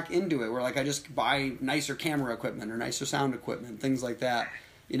all back into it, where like I just buy nicer camera equipment or nicer sound equipment, things like that.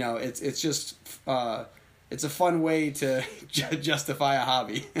 It's just it's a fun way to justify a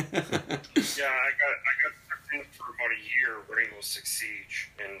hobby. Yeah, I got in for about a year Rainbow Six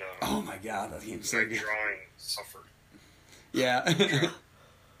Siege, and oh my god, that game's so good. Drawing suffered. Yeah.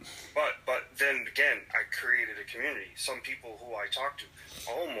 But then again, I created a community. Some people who I talk to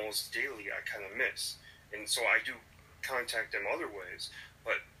almost daily I kind of miss. And so I do contact them other ways.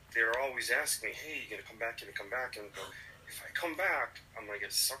 But they're always asking me, hey, you going to come back? And if I come back, I'm going to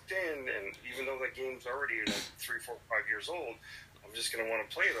get sucked in. And even though that game's already like 3, 4, 5 years old, I'm just going to want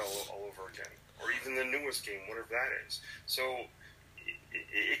to play it all over again. Or even the newest game, whatever that is. So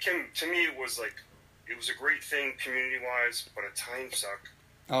it can, to me, it was a great thing community-wise, but a time suck.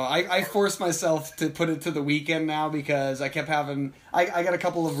 Oh, I forced myself to put it to the weekend now because I kept having... I got a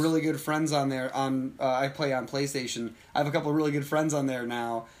couple of really good friends on there. I play on PlayStation. I have a couple of really good friends on there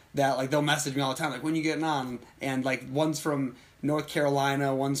now that like they'll message me all the time, like, when you getting on? And like one's from North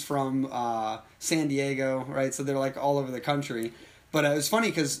Carolina, one's from San Diego, right? So they're like all over the country. But it was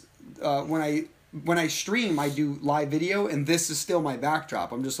funny because when I stream, I do live video, and this is still my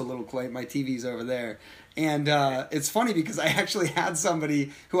backdrop. I'm just a little clay. My TV's over there. And it's funny because I actually had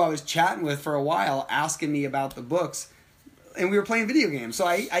somebody who I was chatting with for a while asking me about the books, and we were playing video games. So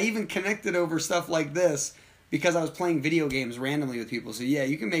I even connected over stuff like this because I was playing video games randomly with people. So yeah,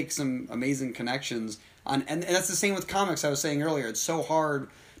 you can make some amazing connections. And that's the same with comics I was saying earlier. It's so hard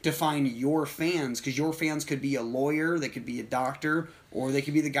to find your fans because your fans could be a lawyer, they could be a doctor, or they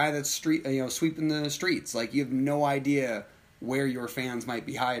could be the guy that's sweeping the streets. Like, you have no idea where your fans might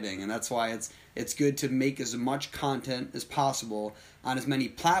be hiding, and that's why it's good to make as much content as possible on as many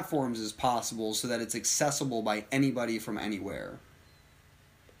platforms as possible so that it's accessible by anybody from anywhere.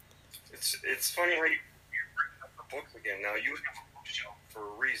 It's funny how you bring up the books again. Now, you have a bookshelf for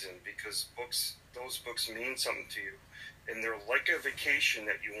a reason, because those books mean something to you, and they're like a vacation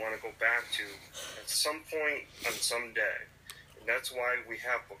that you want to go back to at some point on some day. And that's why we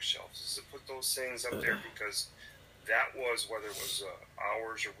have bookshelves, is to put those things up there, because that was, whether it was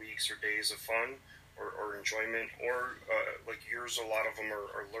hours or weeks or days of fun or enjoyment, or like yours, a lot of them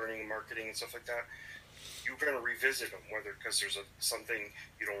are learning and marketing and stuff like that. You're going to revisit them, whether because there's something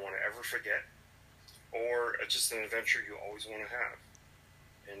you don't want to ever forget, or just an adventure you always want to have.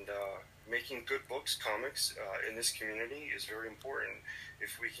 And making good books, comics in this community is very important.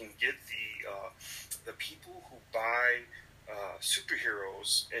 If we can get the people who buy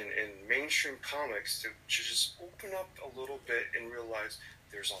superheroes and mainstream comics to just open up a little bit and realize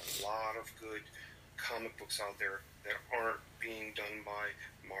there's a lot of good comic books out there that aren't being done by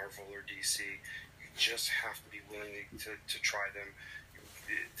Marvel or DC. You just have to be willing to try them.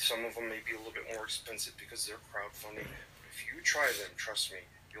 Some of them may be a little bit more expensive because they're crowdfunding. But if you try them, trust me,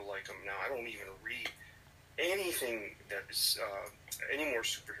 you'll like them. Now, I don't even read anything that is any more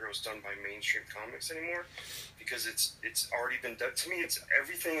superheroes done by mainstream comics anymore, because it's already been done. To me,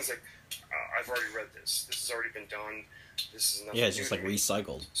 everything is like, I've already read this. This has already been done. This is nothing. Yeah, it's just like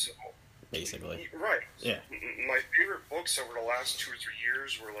recycled. So, basically. Right. Yeah. My favorite books over the last 2 or 3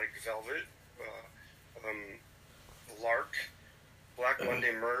 years were like Velvet, Lark, Black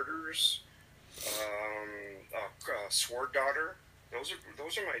Monday Murders, Sword Daughter. Those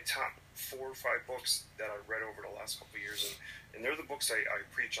are my top 4 or 5 books that I read over the last couple of years, and they're the books I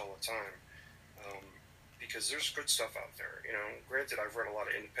preach all the time, because there's good stuff out there. You know, granted, I've read a lot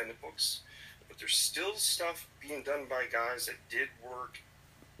of independent books, but there's still stuff being done by guys that did work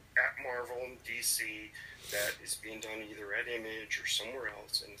at Marvel and DC that is being done either at Image or somewhere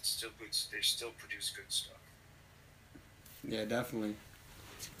else, and it's still good. They still produce good stuff. Yeah, definitely.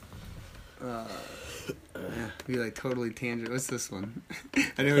 We like totally tangent. What's this one?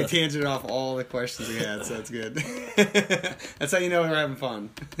 I know we tangented off all the questions we had, so that's good. That's how you know we're having fun.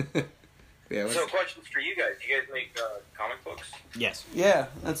 Yeah. So, questions for you guys. You guys make comic books? Yes. Yeah,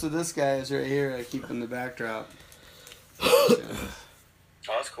 that's what this guy is right here. I keep in the backdrop. Oh,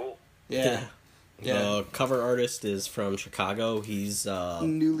 that's cool. Yeah. The cover artist is from Chicago. He's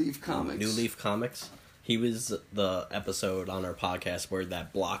New Leaf Comics. New Leaf Comics. He was the episode on our podcast where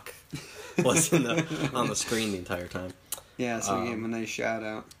that block was on the screen the entire time. Yeah, so we gave him a nice shout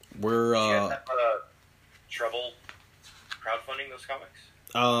out. We're you guys have trouble crowdfunding those comics?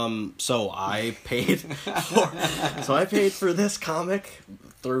 So I paid for this comic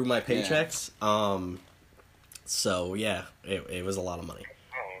through my paychecks. Yeah. So yeah, it was a lot of money.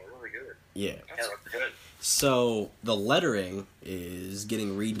 Oh, really good. Yeah. That's good. So the lettering is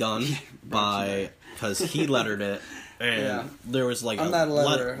getting redone because he lettered it, and there was like I'm not a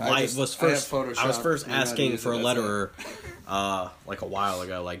letterer. I was first asking for a it, letterer, like a while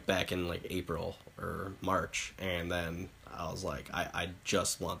ago, like back in like April or March, and then I was like, I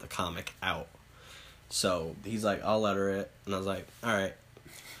just want the comic out. So he's like, I'll letter it, and I was like, all right.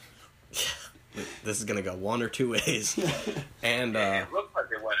 This is gonna go one or two ways, and it looked like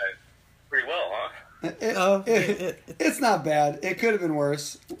it went pretty well, huh? It's not bad. It could have been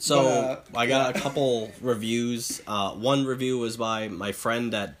worse. So I got a couple reviews. One review was by my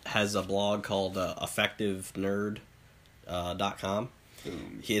friend that has a blog called effectivenerd.com.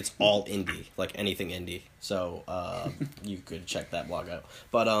 It's all indie, like anything indie. So you could check that blog out.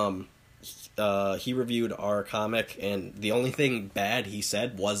 But he reviewed our comic, and the only thing bad he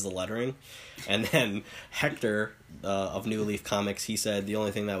said was the lettering. And then Hector of New Leaf Comics, he said the only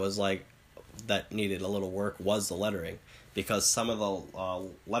thing that was like that needed a little work was the lettering, because some of the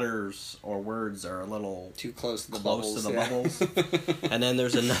letters or words are a little too close to the bubbles. And then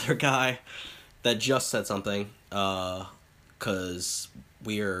there's another guy that just said something, because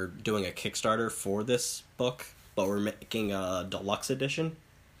we are doing a Kickstarter for this book, but we're making a deluxe edition,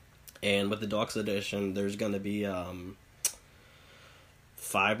 and with the deluxe edition there's going to be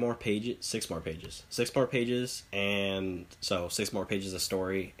 6 more pages, and so 6 more pages of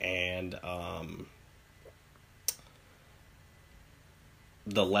story, and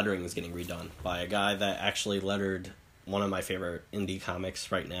the lettering is getting redone by a guy that actually lettered one of my favorite indie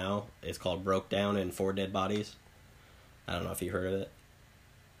comics right now. It's called Broke Down in 4 Dead Bodies. I don't know if you heard of it.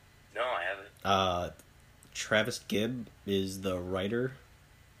 No, I haven't. Travis Gibb is the writer.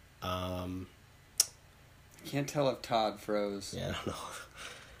 Can't tell if Todd froze. Yeah, I don't know.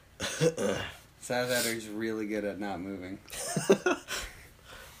 It's either that or he's really good at not moving.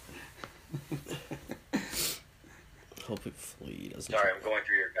 Hopefully he doesn't. Sorry, I'm going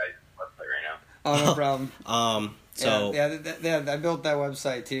through your guys' website right now. Oh, no problem. So yeah, I built that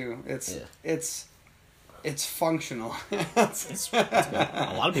website too. It's functional. It's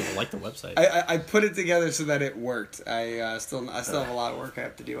a lot of people like the website. I put it together so that it worked. I still have a lot of work I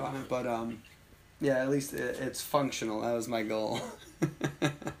have to do on it, but yeah, at least it's functional. That was my goal.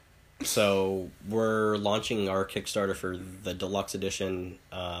 So we're launching our Kickstarter for the deluxe edition.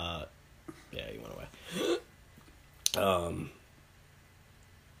 Yeah, he went away.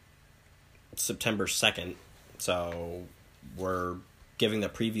 September 2nd. So we're giving the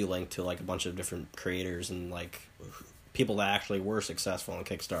preview link to like a bunch of different creators and like people that actually were successful on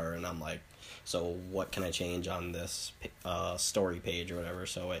Kickstarter, and I'm like, so what can I change on this story page or whatever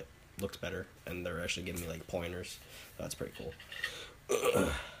so it looks better, and they're actually giving me like pointers. So that's pretty cool.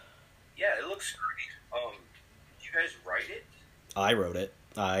 Yeah, it looks great. Did you guys write it? I wrote it.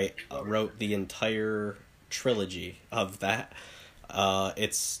 I wrote the entire trilogy of that.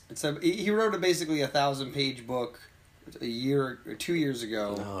 He wrote basically 1,000-page book 2 years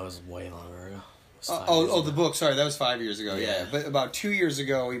ago. No, it was way longer ago. The book. Sorry, that was 5 years ago. Yeah, but about 2 years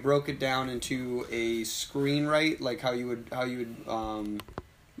ago, he broke it down into a screenwrite, like how you would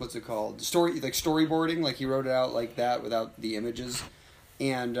what's it called? Storyboarding. Like he wrote it out like that without the images,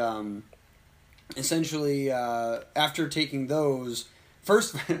 and essentially after taking those,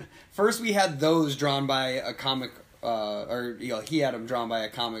 first we had those drawn by a comic, or he had them drawn by a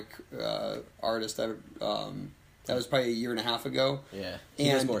comic artist that was probably a year and a half ago. Yeah, he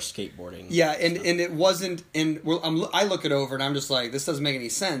does more skateboarding. Yeah, and it wasn't. And I look it over and I'm just like, this doesn't make any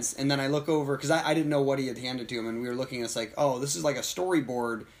sense. And then I look over because I didn't know what he had handed to him, and we were looking. And it's like, oh, this is like a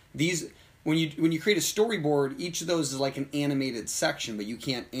storyboard. When you create a storyboard, each of those is like an animated section, but you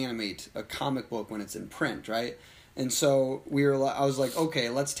can't animate a comic book when it's in print, right? And so I was like, okay,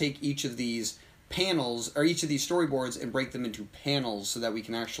 let's take each of these panels or each of these storyboards and break them into panels so that we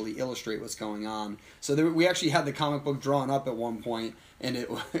can actually illustrate what's going on. So we actually had the comic book drawn up at one point, and it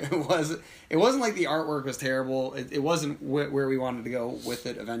wasn't like the artwork was terrible. It wasn't where we wanted to go with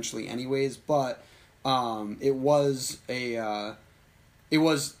it eventually, anyways. But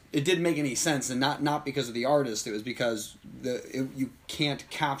it didn't make any sense, and not because of the artist. It was because you can't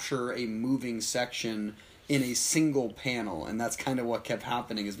capture a moving section in a single panel, and that's kind of what kept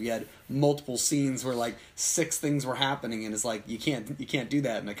happening. Is we had multiple scenes where like 6 things were happening, and it's like you can't do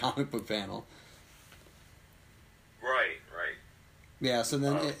that in a comic book panel. Right. Yeah. So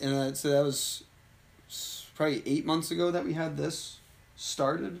then so that was probably 8 months ago that we had this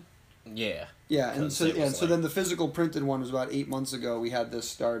started. Yeah. Yeah, and so then the physical printed one was about 8 months ago. We had this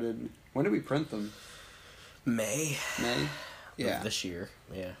started. When did we print them? May. Yeah. Of this year.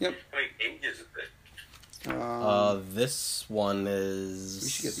 Yeah. Yep. How many pages is it? This one is. We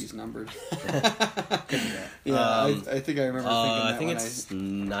should get these numbered. Yeah, I think I remember thinking that. I think it's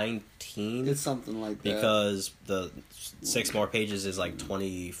 19. It's something like that. Because the 6 more pages is like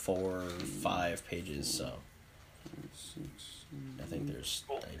 24, 5 pages, so. I think there's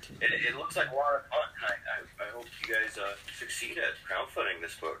 19. It looks like a lot of fun, and I hope you guys succeed at crowdfunding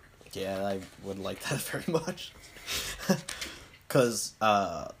this book. Yeah, I would like that very much. Because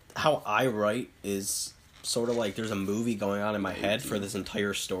how I write is sort of like there's a movie going on in my head for this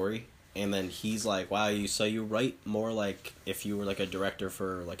entire story, and then he's like, wow, you write more like if you were like a director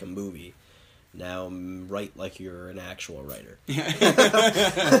for like a movie. Now write like you're an actual writer.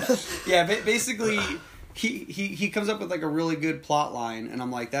 Yeah, basically he comes up with like a really good plot line, and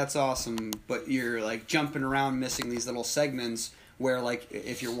I'm like, that's awesome, but you're like jumping around missing these little segments where like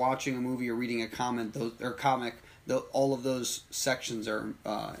if you're watching a movie or reading a comic, all of those sections are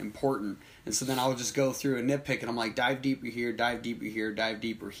important. And so then I'll just go through and nitpick, and I'm like, dive deeper here, dive deeper here, dive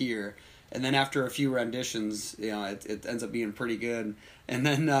deeper here. And then after a few renditions, it ends up being pretty good. And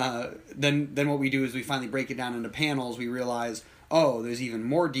then what we do is we finally break it down into panels. We realize, oh, there's even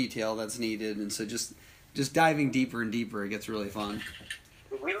more detail that's needed. And so just diving deeper and deeper, it gets really fun.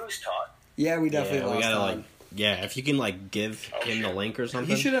 Did we lose Todd? Yeah, we definitely lost Todd. If you can like give him the link or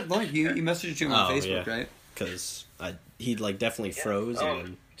something. He should have link. You messaged him on Facebook, right? Because he like definitely froze.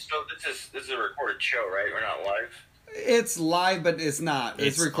 So this is a recorded show, right? We're not live. It's live, but it's not.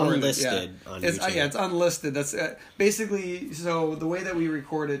 It's recorded. Unlisted on YouTube. It's unlisted. That's basically. So the way that we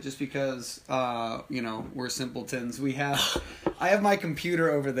record it, just because we're simpletons, I have my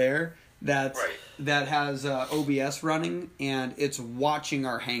computer over there that has OBS running, and it's watching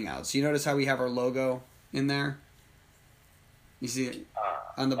our Hangouts. You notice how we have our logo in there? You see it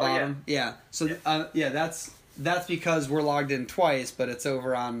on the bottom? Yeah. So that's because we're logged in twice, but it's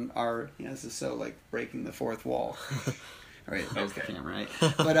over on our. This is so like breaking the fourth wall. All right, there's the camera, right?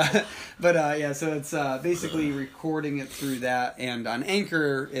 But so it's basically recording it through that, and on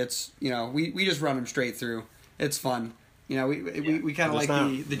Anchor, it's we just run them straight through. It's fun. We kind of like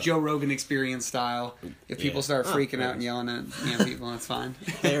the Joe Rogan Experience style. If people start freaking out and yelling at people, that's fine.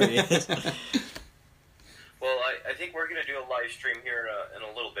 There he is. Well, I think we're gonna do a live stream here in a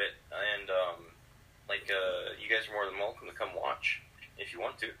little bit, and you guys are more than welcome to come watch if you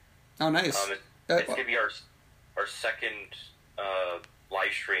want to. Oh, nice. It's gonna be our second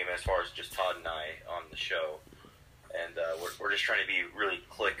live stream as far as just Todd and I on the show, and we're just trying to be really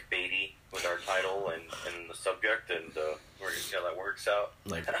clickbaity with our title and the subject, and we're gonna see how that works out.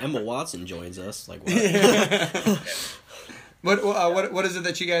 Like Emma Watson joins us. Like what? What is it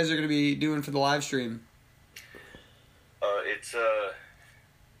that you guys are gonna be doing for the live stream? It's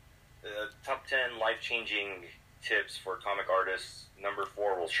top 10 life-changing tips for comic artists. Number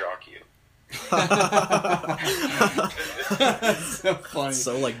 4 will shock you. That's so funny.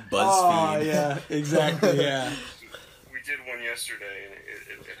 So like BuzzFeed. Oh yeah, exactly. Yeah. We did one yesterday, and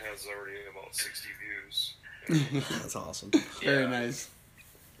it has already about 60 views. That's awesome. Very nice.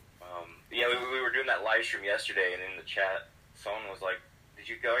 We were doing that live stream yesterday, and in the chat, someone was like, "Did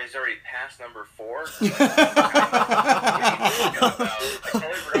you guys already pass number 4?" I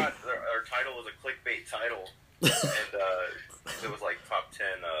totally forgot our title was a clickbait title, and it was like top 10.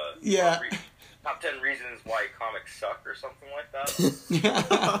 top 10 reasons why comics suck or something like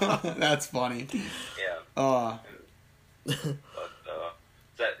that. That's funny. Yeah.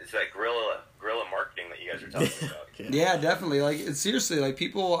 But it's that guerrilla marketing that you guys are talking about. Yeah, definitely. Like, seriously, like,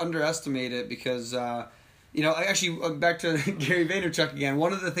 people underestimate it because, actually, back to Gary Vaynerchuk again,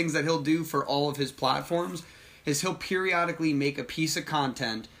 one of the things that he'll do for all of his platforms is he'll periodically make a piece of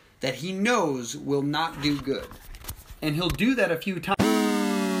content that he knows will not do good. And he'll do that a few times.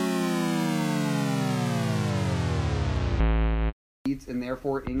 And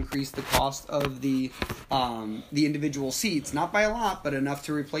therefore increase the cost of the individual seats, not by a lot, but enough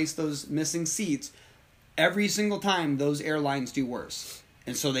to replace those missing seats. Every single time those airlines do worse.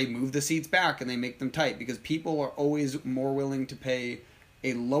 And so they move the seats back and they make them tight because people are always more willing to pay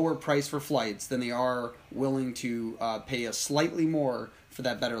a lower price for flights than they are willing to pay a slightly more for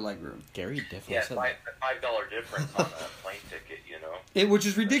that better legroom. Gary definitely said that. $5 difference on a plane ticket, Which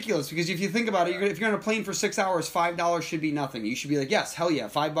is ridiculous because if you think about it, if you're on a plane for 6 hours, $5 should be nothing. You should be like, yes, hell yeah,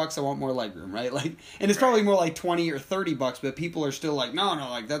 $5, I want more legroom, right? Like, and it's probably more like $20 or $30, but people are still like, no,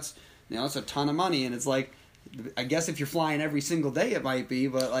 like that's a ton of money, and it's like, I guess if you're flying every single day, it might be,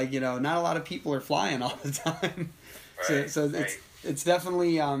 but like not a lot of people are flying all the time. Right. So it's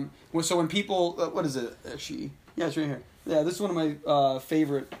definitely so when people what is it actually? Yeah, it's right here. Yeah, this is one of my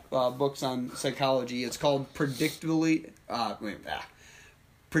favorite books on psychology. It's called Predictably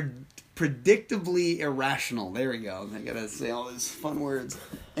Irrational. There we go. I gotta say all these fun words.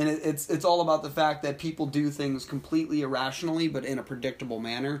 And it's all about the fact that people do things completely irrationally, but in a predictable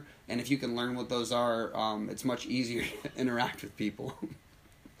manner. And if you can learn what those are, it's much easier to interact with people.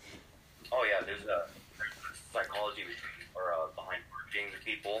 Oh yeah, there's psychology behind marketing to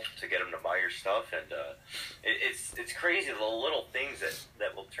people to get them to buy your stuff, and it's crazy the little things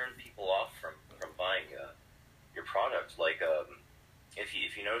that will turn people off from buying your product. Like if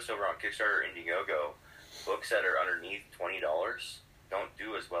you notice over on Kickstarter or Indiegogo, books that are underneath $20 don't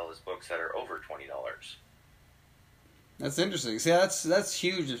do as well as books that are over $20. That's interesting. See, that's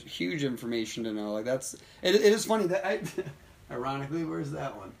huge information to know. Like it is funny that ironically, where's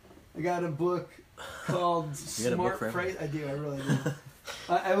that one? I got a book called Smart Price. I do. I really do.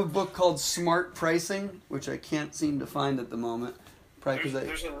 I have a book called Smart Pricing, which I can't seem to find at the moment. There's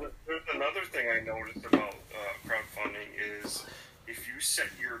another thing I noticed about crowdfunding is if you set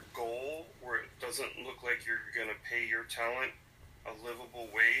your goal where it doesn't look like you're going to pay your talent a livable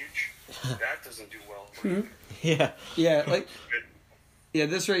wage, that doesn't do well for you. Yeah,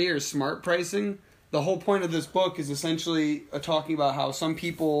 this right here is Smart Pricing. The whole point of this book is essentially talking about how some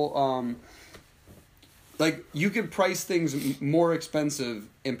people, you could price things more expensive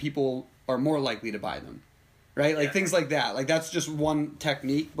and people are more likely to buy them, right? Like things like that. Like that's just one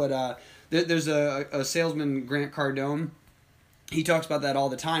technique. But there's a salesman, Grant Cardone. He talks about that all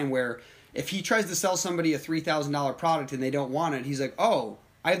the time where if he tries to sell somebody a $3,000 product and they don't want it, he's like, oh,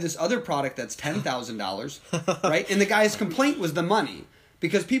 I have this other product that's $10,000, right? And the guy's complaint was the money.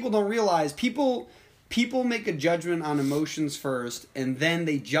 Because people don't realize, people make a judgment on emotions first, and then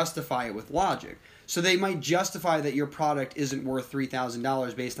they justify it with logic. So they might justify that your product isn't worth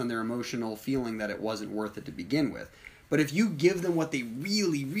 $3,000 based on their emotional feeling that it wasn't worth it to begin with. But if you give them what they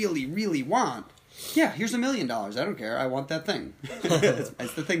really, really, really want, yeah, here's $1 million. I don't care. I want that thing.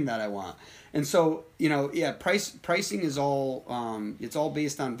 It's the thing that I want. And so, pricing is all it's all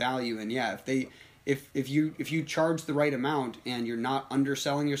based on value. And yeah, if you charge the right amount and you're not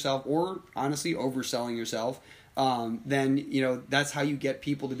underselling yourself or honestly overselling yourself, then that's how you get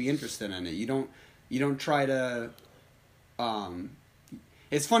people to be interested in it. You don't try to.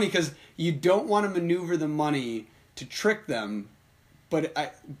 It's funny because you don't want to maneuver the money to trick them. But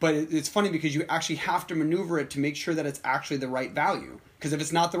it's funny because you actually have to maneuver it to make sure that it's actually the right value. Because if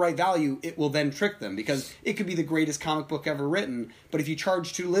it's not the right value, it will then trick them. Because it could be the greatest comic book ever written, but if you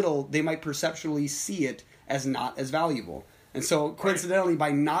charge too little, they might perceptually see it as not as valuable. And so, coincidentally,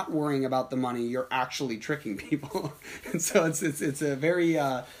 by not worrying about the money, you're actually tricking people. And so it's a very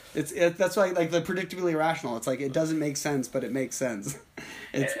that's why like the predictably irrational. It's like it doesn't make sense, but it makes sense.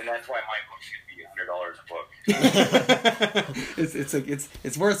 And that's why my book should be $100 a book.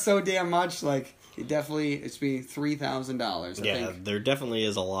 it's worth so damn much. Like it's be $3,000. Yeah, there definitely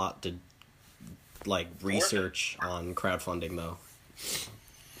is a lot to like research on crowdfunding though.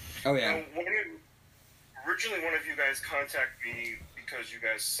 Oh yeah. Originally, one of you guys contacted me because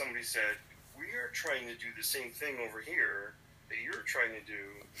somebody said we are trying to do the same thing over here that you're trying to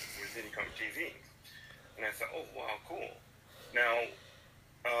do with Income TV, and I thought, oh wow, cool. Now,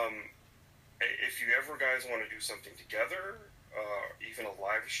 if you ever guys want to do something together, even a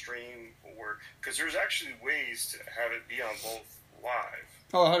live stream, or because there's actually ways to have it be on both live.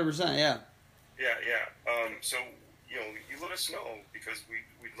 Oh, 100%, yeah. So, you let us know, because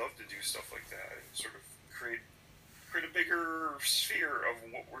we'd love to do stuff like that and sort of create a bigger sphere of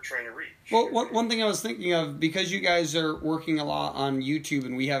what we're trying to reach. Well, one thing I was thinking of, because you guys are working a lot on YouTube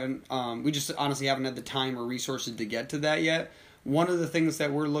and we haven't, we just honestly haven't had the time or resources to get to that yet. One of the things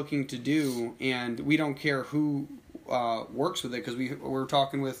that we're looking to do, and we don't care who works with it, because we're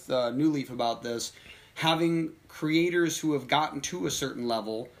talking with New Leaf about this, having creators who have gotten to a certain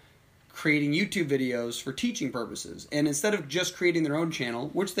level creating YouTube videos for teaching purposes. And instead of just creating their own channel,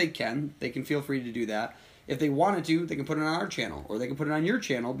 which they can feel free to do that. If they wanted to, they can put it on our channel, or they can put it on your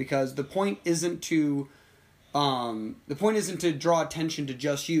channel, because the point isn't to draw attention to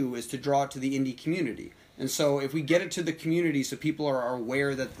just you, is to draw it to the indie community. And so if we get it to the community so people are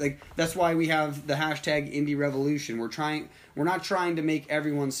aware that, like, that's why we have the hashtag Indie Revolution. We're not trying to make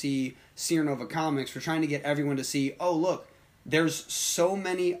everyone see Sierra Nova Comics. We're trying to get everyone to see, oh, look, there's so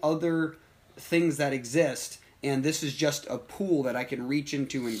many other things that exist, and this is just a pool that I can reach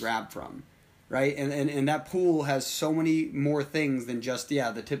into and grab from. Right? And that pool has so many more things than just,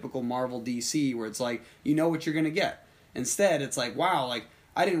 the typical Marvel DC, where it's like, you know what you're going to get. Instead, it's like, wow, like,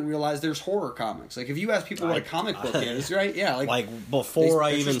 I didn't realize there's horror comics. Like, if you ask people what a comic book is, right? Yeah, like before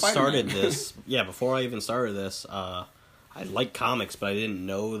I even started this, I liked comics, but I didn't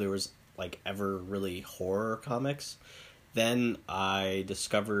know there was, like, ever really horror comics. Then I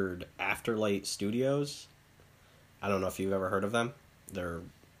discovered Afterlight Studios. I don't know if you've ever heard of them.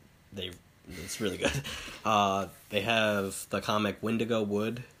 It's really good. They have the comic Wendigo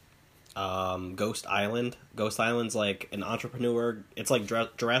Wood, Ghost Island. Ghost Island's like an entrepreneur. It's like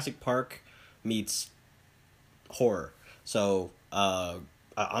Jurassic Park meets horror. So, an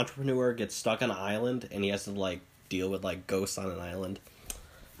entrepreneur gets stuck on an island, and he has to, like, deal with, like, ghosts on an island.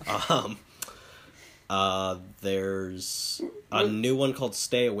 There's a new one called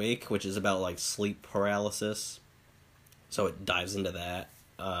Stay Awake, which is about, like, sleep paralysis. So it dives into that.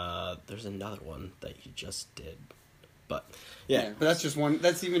 There's another one that you just did, but but that's just one.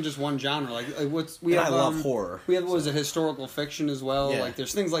 That's even just one genre. Like I love horror. We have historical fiction as well. Yeah. Like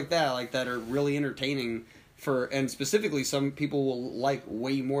there's things like that are really entertaining and specifically some people will like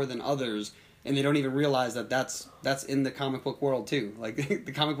way more than others, and they don't even realize that that's in the comic book world too. Like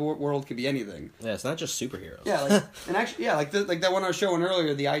the comic book world could be anything. Yeah, it's not just superheroes. Yeah, like and actually, like that one I was showing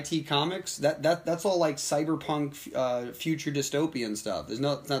earlier, the IT comics. That's all like cyberpunk, future dystopian stuff. It's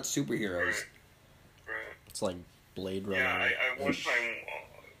not superheroes. Right. It's like Blade Runner. Yeah, I one time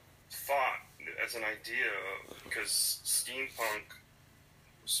thought as an idea, because steampunk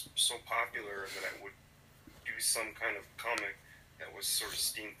was so popular, that I would do some kind of comic that was sort of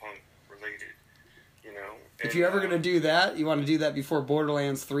steampunk related, And, if you're ever going to do that, you want to do that before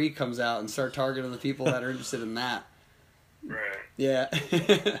Borderlands 3 comes out and start targeting the people that are interested in that. Right. Yeah. but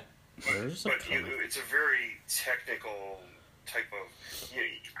it's a very technical type of...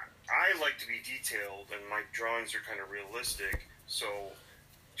 I like to be detailed, and my drawings are kind of realistic, so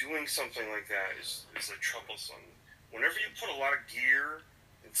doing something like that is a troublesome. Whenever you put a lot of gear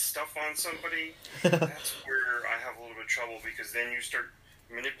and stuff on somebody, that's where I have a little bit of trouble, because then you start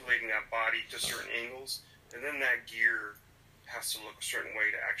manipulating that body to certain angles, and then that gear has to look a certain way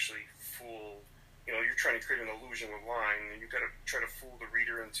to actually fool. You're trying to create an illusion with line, and you've got to try to fool the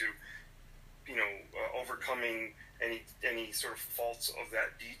reader into, overcoming any sort of faults of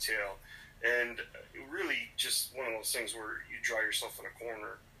that detail. And really, just one of those things where you draw yourself in a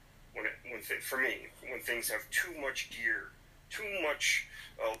corner. For me, when things have too much gear, too much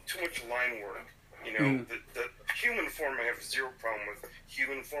line work. The human form I have zero problem with.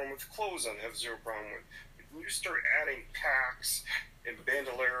 Human form with clothes on I have zero problem with. But when you start adding packs and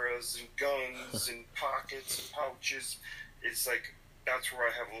bandoleras and guns and pockets and pouches, it's like, that's where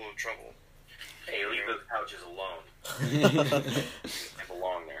I have a little trouble. Hey, leave those pouches alone. They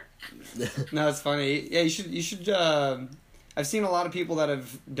belong there. No, it's funny. Yeah, you should. I've seen a lot of people that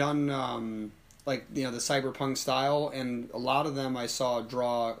have done the cyberpunk style, and a lot of them I saw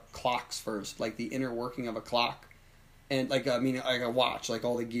draw clocks first, like the inner working of a clock, and like a watch, like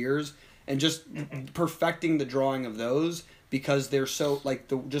all the gears, and just perfecting the drawing of those, because they're so like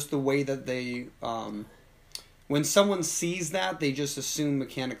the way that they when someone sees that, they just assume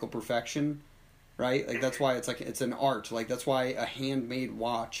mechanical perfection, right? Like that's why it's an art. Like that's why a handmade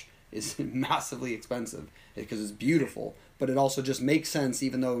watch is massively expensive, because it's beautiful, but it also just makes sense,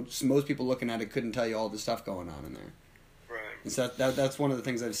 even though most people looking at it couldn't tell you all the stuff going on in there. Right. And so that's one of the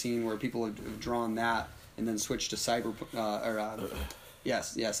things I've seen where people have drawn that and then switched to cyberpunk,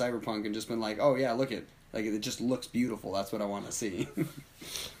 and just been like, oh yeah, look it, like it just looks beautiful. That's what I want to see.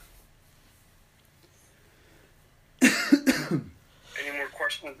 Any more questions?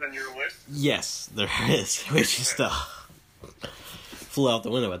 questions on your list? Yes, there is. We just flew out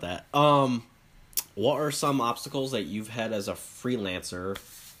the window with that. What are some obstacles that you've had as a freelancer,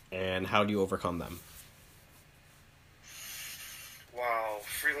 and how do you overcome them? Wow,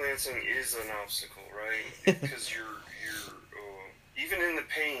 freelancing is an obstacle, right? Because you're even in the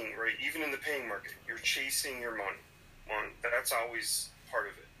paying, right? Even in the paying market, you're chasing your money. That's always part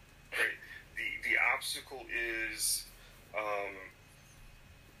of it, right? The obstacle is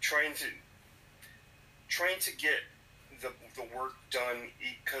trying to get the work done,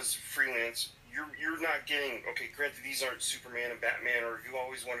 because freelance, you're not getting, okay, granted these aren't Superman and Batman, or if you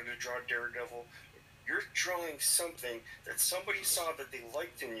always wanted to draw Daredevil, you're drawing something that somebody saw that they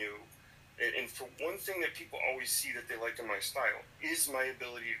liked in you. And for one thing that people always see that they like in my style is my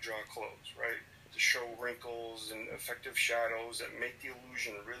ability to draw clothes, right? To show wrinkles and effective shadows that make the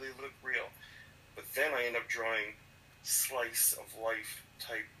illusion really look real. But then I end up drawing slice of life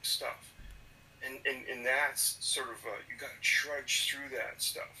type stuff. And that's sort of, you got to trudge through that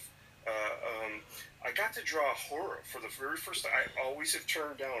stuff. I got to draw horror for the very first time. I always have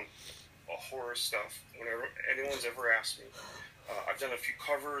turned down horror stuff whenever anyone's ever asked me. I've done a few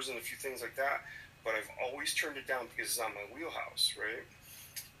covers and a few things like that, but I've always turned it down because it's not my wheelhouse, right?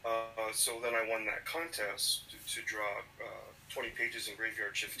 So then I won that contest to draw 20 pages in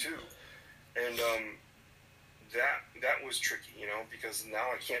Graveyard Shift 2. And that was tricky, because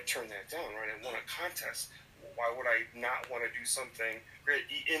now I can't turn that down, right? I won a contest. Why would I not want to do something great?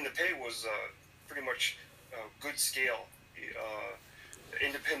 And the pay was pretty much good scale,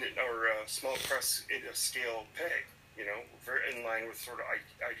 independent or small press scale pay, very in line with sort of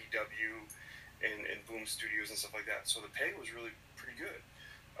IDW and Boom Studios and stuff like that. So the pay was really pretty good.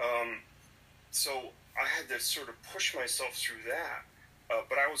 So I had to sort of push myself through that.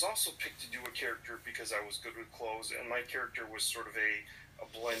 But I was also picked to do a character because I was good with clothes, and my character was sort of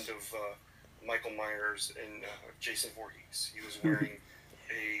a blend of Michael Myers and Jason Voorhees. He was wearing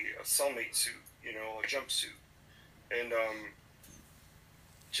a cellmate suit, a jumpsuit, and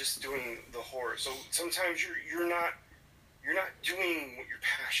just doing the horror. So sometimes you're not doing what you're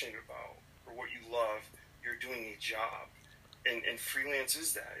passionate about or what you love. You're doing a job, and freelance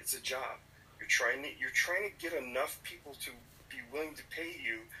is that. It's a job. You're trying to get enough people to be willing to pay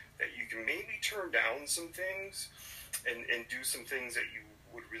you that you can maybe turn down some things and do some things that you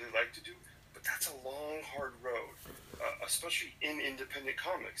would really like to do. But that's a long, hard road, especially in independent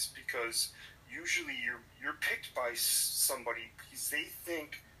comics, because usually you're picked by somebody because they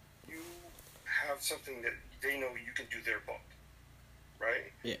think you have something that they know you can do their book,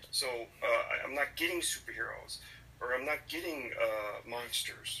 right? Yeah. So I'm not getting superheroes, or I'm not getting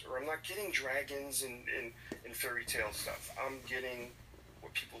monsters, or I'm not getting dragons and fairy tale stuff. I'm getting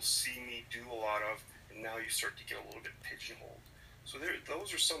what people see me do a lot of, and now you start to get a little bit pigeonholed. So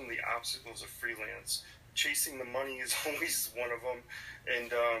those are some of the obstacles of freelance. Chasing the money is always one of them,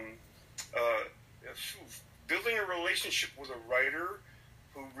 and building a relationship with a writer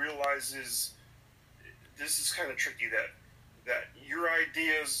who realizes this is kind of tricky, that your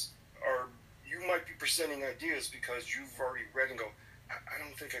ideas are, you might be presenting ideas because you've already read and go, I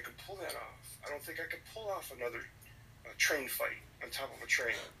don't think I could pull that off. I don't think I could pull off another train fight on top of a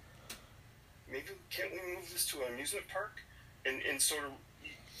train. Maybe can't we move this to an amusement park? And sort of,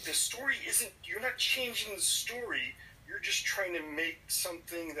 the story isn't, you're not changing the story, you're just trying to make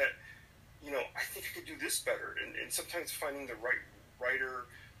something that, I think I could do this better. And sometimes finding the right writer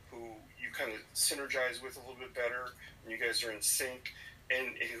who you kind of synergize with a little bit better, and you guys are in sync,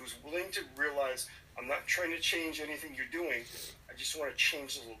 and who's willing to realize, I'm not trying to change anything you're doing, I just want to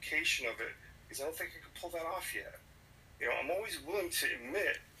change the location of it, because I don't think I can pull that off yet. I'm always willing to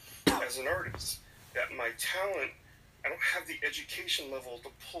admit, as an artist, that my talent, I don't have the education level to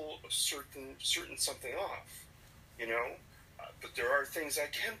pull a certain something off, but there are things I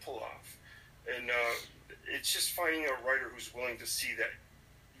can pull off. And it's just finding a writer who's willing to see that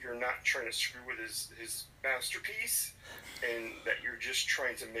you're not trying to screw with his masterpiece, and that you're just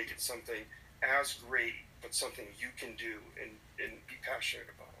trying to make it something as great, but something you can do and be passionate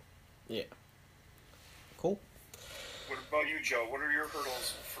about. Yeah. Cool. What about you, Joe? What are your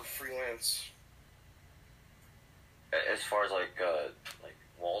hurdles for freelance? As far as like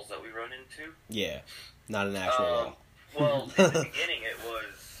walls that we run into? Yeah, not an actual wall. Well, in the beginning it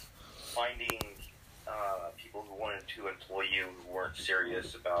was finding people who wanted to employ you who weren't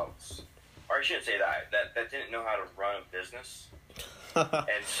serious about, or I shouldn't say that didn't know how to run a business.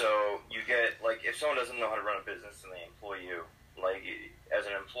 And so you get, like, if someone doesn't know how to run a business and they employ you, like, as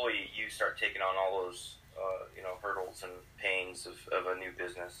an employee, you start taking on all those hurdles and pains of a new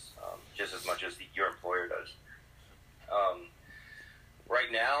business, just as much as your employer does. Right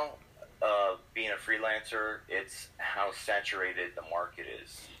being a freelancer, it's how saturated the market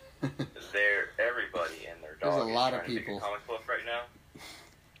is. Everybody and their dog There's a lot is of trying people. to make a comic book right now,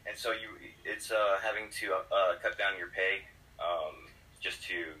 and so it's having to cut down your pay just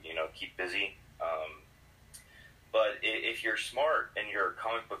to keep busy. But if you're smart and you're a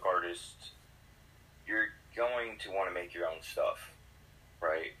comic book artist, you're going to want to make your own stuff,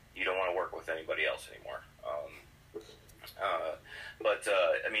 right? You don't want to work with anybody else anymore. But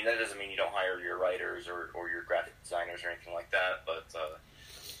I mean, that doesn't mean you don't hire your writers or your graphic designers or anything like that. But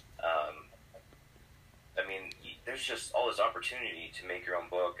I mean, there's just all this opportunity to make your own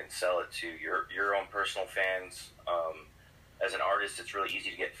book and sell it to your own personal fans. As an artist, it's really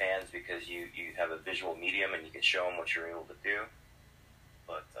easy to get fans because you have a visual medium and you can show them what you're able to do.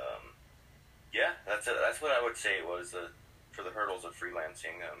 But yeah, that's what I would say was for the hurdles of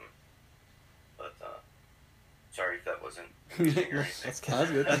freelancing. But sorry if that wasn't interesting or anything. That's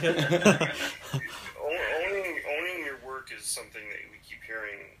good. Owning your work is something that we keep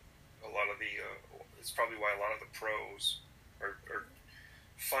hearing. A lot of it's probably why a lot of the pros are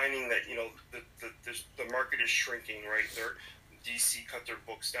finding that the market is shrinking. Right, DC cut their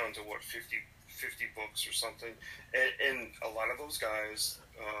books down to 50 books or something, and a lot of those guys,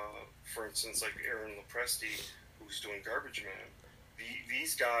 for instance, like Aaron Lopresti, who's doing Garbage Man,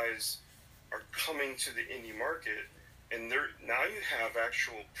 these guys are coming to the indie market, and now you have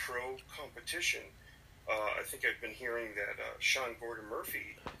actual pro competition. I think I've been hearing that Sean Gordon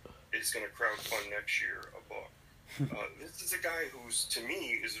Murphy is going to crowdfund next year a book. This is a guy who's, to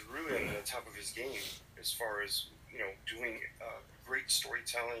me, is really on the top of his game as far as doing great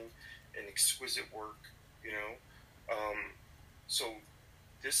storytelling and exquisite work. So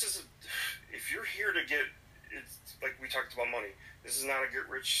this is if you're here to get, it's like we talked about money. This is not a get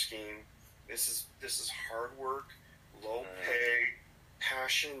rich scheme. This is hard work, low pay,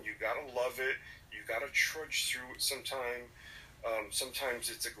 passion. You gotta love it. You gotta trudge through it sometime. Sometimes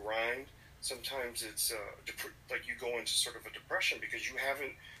it's a grind. Sometimes it's like you go into sort of a depression because you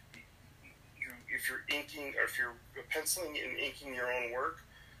haven't. If you're inking or if you're penciling and inking your own work,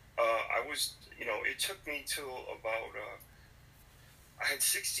 it took me till about. I had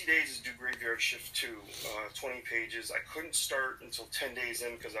 60 days to do Graveyard Shift 2, 20 pages. I couldn't start until 10 days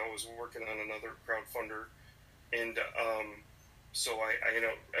in because I was working on another crowdfunder, and so I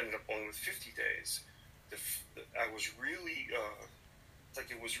ended up only with 50 days. I was really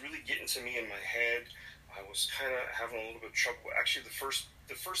it was really getting to me in my head. I was kind of having a little bit of trouble. Actually,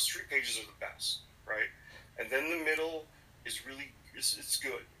 the first 3 pages are the best, right? And then the middle is really it's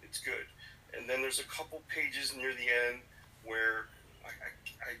good. It's good. And then there's a couple pages near the end where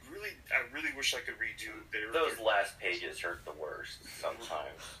I really wish I could redo. Those last pages hurt the worst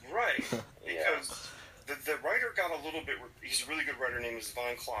sometimes. Right. Because the writer got a little bit. He's a really good writer. Name is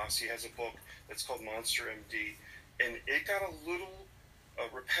Von Kloss. He has a book that's called Monster MD, and it got a little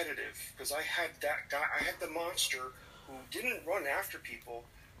repetitive because I had that guy. I had the monster who didn't run after people.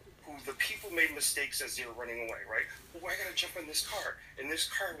 Who the people made mistakes as they were running away, right? Oh, I gotta jump in this car, and this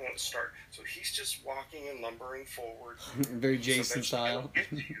car won't start. So he's just walking and lumbering forward. Very Jason style.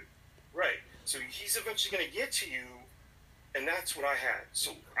 Right. So he's eventually gonna get to you, and that's what I had.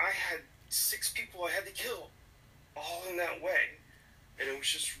 So I had 6 people I had to kill, all in that way. And it was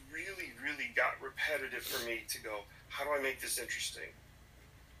just really, really got repetitive for me to go, how do I make this interesting?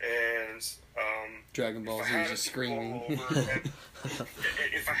 And Dragon Ball Z just screaming.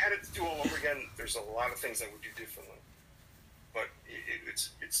 If I had it to do all over again, there's a lot of things I would do differently. But it's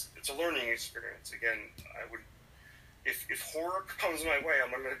a learning experience. Again, I would if horror comes my way,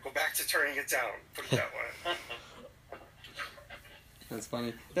 I'm going to go back to turning it down. Put it that way. That's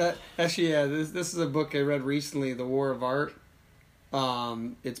funny. Actually, yeah, this is a book I read recently, The War of Art.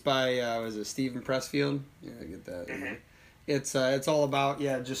 It's by Stephen Pressfield? Yeah, I get that. Mm-hmm. It's all about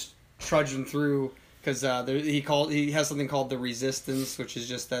just trudging through because he has something called the resistance, which is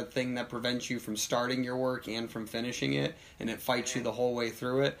just that thing that prevents you from starting your work and from finishing it, and it fights you the whole way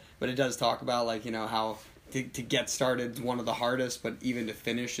through it. But it does talk about how to get started is one of the hardest, but even to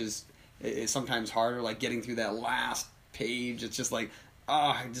finish is sometimes harder. Like getting through that last page, it's just like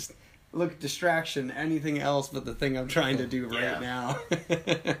just look, distraction, anything else but the thing I'm trying to do right now.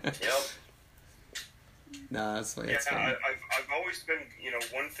 Yep. No, that's funny. I've always been,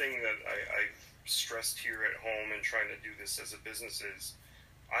 one thing that I've stressed here at home and trying to do this as a business is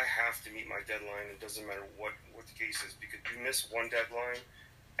I have to meet my deadline. It doesn't matter what the case is, because you miss one deadline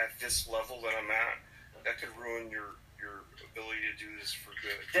at this level that I'm at, that could ruin your ability to do this for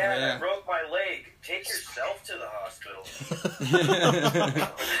good. Dad, I broke my leg. Take yourself to the hospital.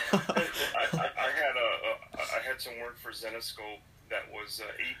 I had some work for Zenoscope that was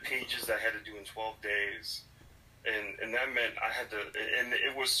 8 pages that I had to do in 12 days, and that meant I had to, and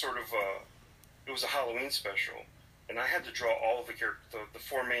it was sort of it was a Halloween special, and I had to draw all of the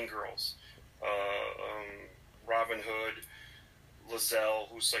 4 main girls, Robin Hood, Lizelle,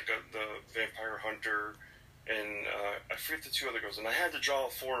 who's like the vampire hunter, and I forget the 2 other girls, and I had to draw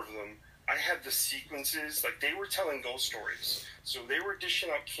 4 of them. I had the sequences, like they were telling ghost stories, so they were dishing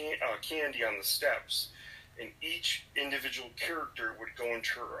out candy on the steps, and each individual character would go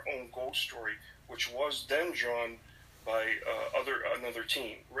into her own ghost story, which was then drawn by another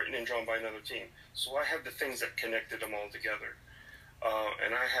team, written and drawn by another team. So I had the things that connected them all together,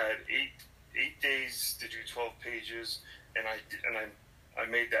 and I had 8 days to do 12 pages, and I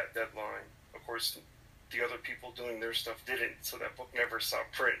made that deadline. Of course, the other people doing their stuff didn't, so that book never saw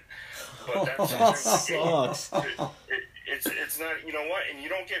print. But that sucks. It's not, you know what, and you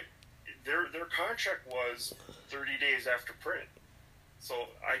don't get, their contract was 30 days after print. So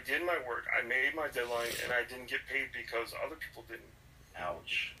I did my work, I made my deadline, and I didn't get paid because other people didn't.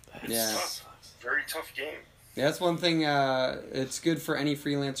 Ouch. It's tough. Very tough game. Yeah, that's one thing. It's good for any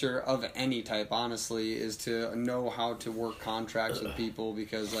freelancer of any type, honestly, is to know how to work contracts with people,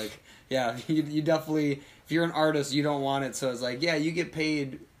 because, like, yeah, you definitely, if you're an artist, you don't want it. So it's like, yeah, you get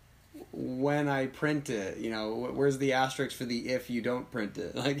paid when I print it. You know, where's the asterisk for the if you don't print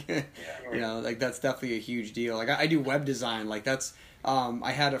it? Like, you know, like that's definitely a huge deal. Like I do web design. Like that's,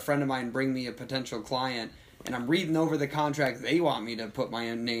 I had a friend of mine bring me a potential client, and I'm reading over the contract they want me to put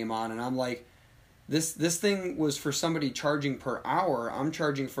my name on, and I'm like, This thing was for somebody charging per hour. I'm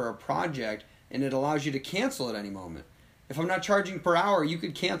charging for a project, and it allows you to cancel at any moment. If I'm not charging per hour, you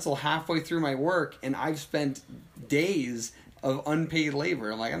could cancel halfway through my work, and I've spent days of unpaid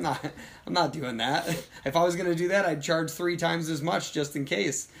labor. I'm like, I'm not doing that. If I was going to do that, I'd charge 3 times as much just in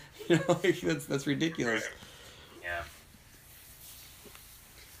case. You know, like, that's ridiculous. Yeah.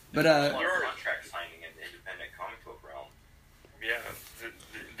 But contract signing in the independent comic book realm. Yeah.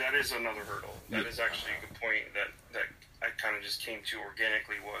 That is another hurdle. That is actually a good point that I kind of just came to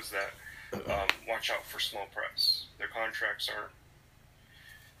organically, was that watch out for small press. Their contracts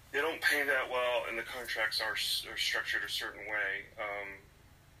they don't pay that well, and the contracts are structured a certain way.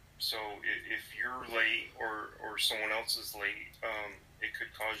 So if you're late or someone else is late, it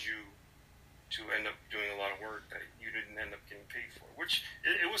could cause you to end up doing a lot of work that you didn't end up getting paid for, which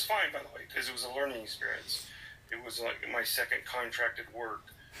it was fine, by the way, because it was a learning experience. It was like my second contracted work.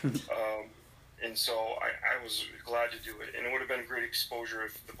 And so I was glad to do it, and it would have been great exposure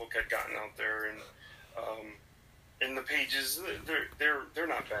if the book had gotten out there. And the pages, they're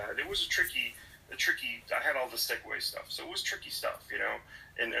not bad. It was a tricky. I had all the segue stuff, so it was tricky stuff, you know.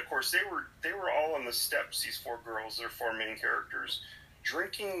 And of course, they were all on the steps. These 4 girls, their 4 main characters,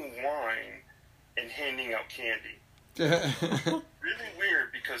 drinking wine and handing out candy. Really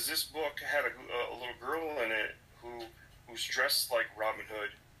weird, because this book had a little girl in it who's dressed like Robin Hood,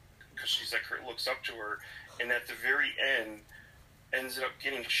 because she's like, looks up to her, and at the very end ends up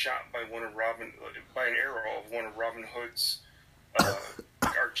getting shot by an arrow of one of Robin Hood's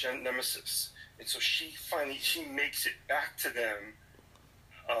arch nemesis. And so she makes it back to them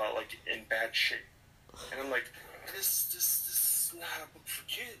like in bad shape. And I'm like, this is not a book for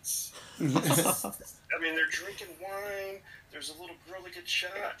kids. I mean, they're drinking wine. There's a little girl that gets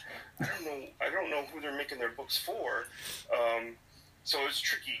shot. I don't know who they're making their books for. So it's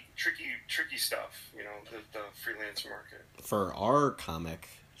tricky stuff, you know, the freelance market. For our comic,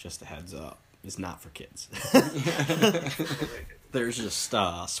 just a heads up, is not for kids. There's just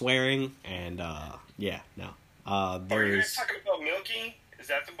swearing and no. Are you guys talking about Milky? Is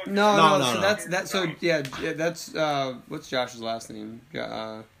that the book? No. So that's what's Josh's last name?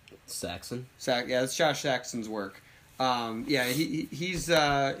 Saxon. That's Josh Saxon's work. He's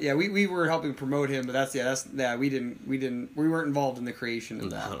we were helping promote him, but we weren't involved in the creation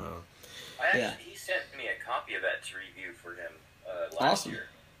of that. He sent me a copy of that to review for him last year.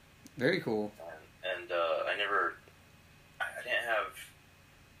 Very cool. And I didn't have.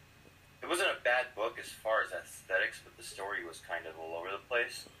 It wasn't a bad book as far as aesthetics, but the story was kind of all over the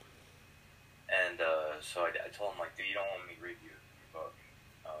place. And so I told him, like, dude, you don't want me to review your book,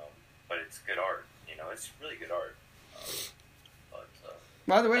 but it's good art. You know, it's really good art.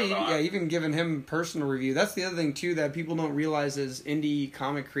 By the way, even giving him personal review. That's the other thing too that people don't realize as indie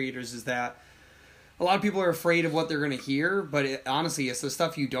comic creators, is that a lot of people are afraid of what they're going to hear. But honestly, it's the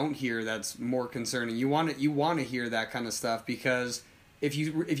stuff you don't hear that's more concerning. You want to hear that kind of stuff, because if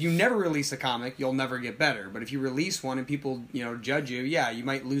you never release a comic, you'll never get better. But if you release one and people judge you, you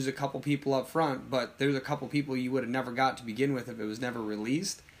might lose a couple people up front, but there's a couple people you would have never got to begin with if it was never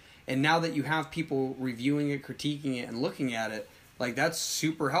released. And now that you have people reviewing it, critiquing it, and looking at it, like that's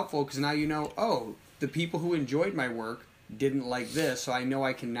super helpful because now you know, oh, the people who enjoyed my work didn't like this, so I know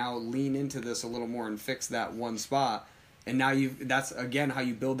I can now lean into this a little more and fix that one spot. And now that's again how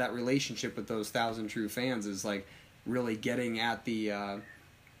you build that relationship with those 1,000 true fans, is like really getting at the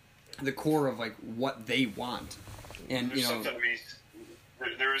core of like what they want. And there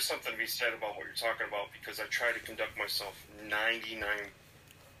is something to be said about what you're talking about, because I try to conduct myself 99%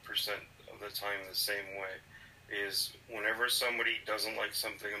 of the time the same way. Is whenever somebody doesn't like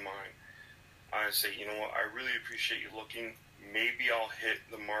something of mine, I say, you know what, I really appreciate you looking. Maybe I'll hit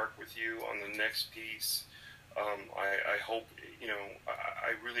the mark with you on the next piece. I hope, you know,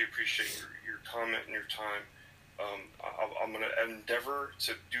 I really appreciate your comment and your time. I'm going to endeavor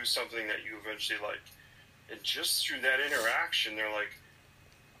to do something that you eventually like. And just through that interaction, they're like,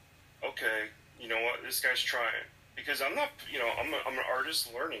 okay, you know what, this guy's trying. Because I'm not, you know, I'm an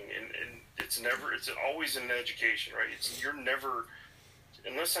artist learning, and it's always an education, right? You're never,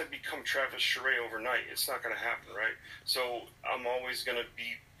 unless I become Travis Charest overnight, it's not going to happen, right? So I'm always going to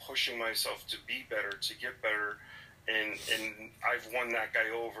be pushing myself to be better, to get better, and I've won that guy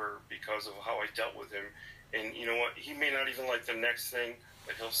over because of how I dealt with him. And you know what? He may not even like the next thing,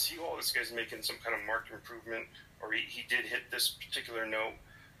 but he'll see, oh, this guy's making some kind of marked improvement, or he did hit this particular note.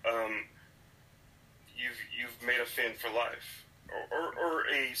 You've made a fan for life, or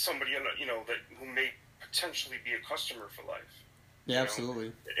somebody, you know, that who may potentially be a customer for life. Yeah,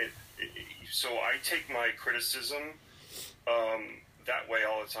 absolutely. So I take my criticism that way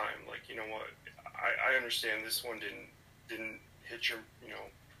all the time. Like, you know what, I understand this one didn't hit you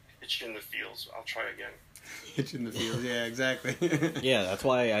in the feels. I'll try again. Hit you in the feels. Yeah, exactly. Yeah, that's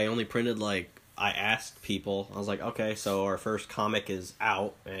why I only printed, like, I asked people. I was like, okay, so our first comic is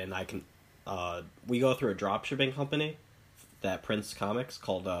out, and I can. We go through a drop shipping company that prints comics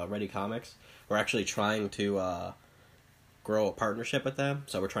called Ready Comics. We're actually trying to grow a partnership with them,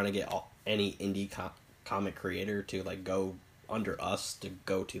 so we're trying to get any indie comic creator to like go under us to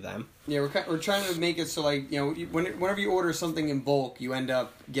go to them. Yeah, we're trying to make it so, like, you know, whenever you order something in bulk, you end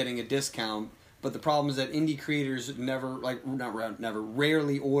up getting a discount. But the problem is that indie creators rarely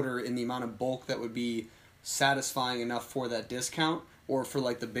order in the amount of bulk that would be satisfying enough for that discount, or for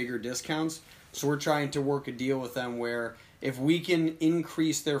like the bigger discounts. So we're trying to work a deal with them where if we can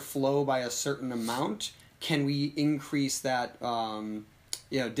increase their flow by a certain amount, can we increase that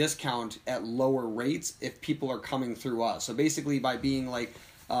discount at lower rates if people are coming through us? So basically, by being like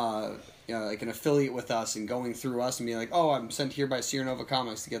like an affiliate with us and going through us and being like, oh, I'm sent here by Sierra Nova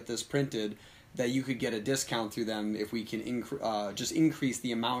Comics to get this printed, that you could get a discount through them if we can just increase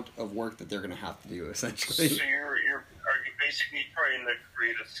the amount of work that they're going to have to do, essentially. So are you basically trying to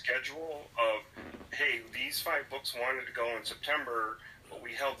create a schedule of, hey, these 5 books wanted to go in September, but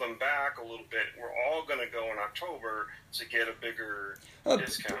we held them back a little bit. We're all going to go in October to get a bigger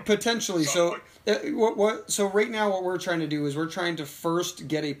discount. Potentially. So right now what we're trying to do is we're trying to first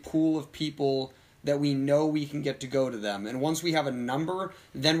get a pool of people that we know we can get to go to them, and once we have a number,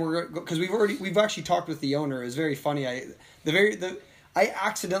 then because we've actually talked with the owner. It's very funny. I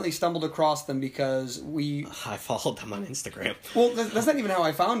accidentally stumbled across them because I followed them on Instagram. Well, that's not even how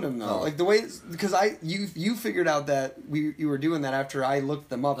I found them though. Oh. Like the way, because you figured out that you were doing that after I looked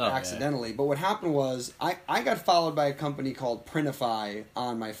them up accidentally. Yeah. But what happened was I got followed by a company called Printify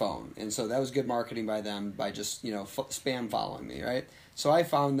on my phone, and so that was good marketing by them by just spam following me, right? So I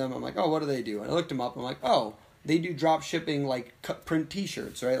found them. I'm like, oh, what do they do? And I looked them up. I'm like, oh, they do drop shipping, like print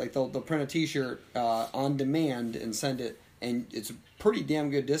T-shirts, right? Like they'll print a T-shirt on demand and send it, and it's a pretty damn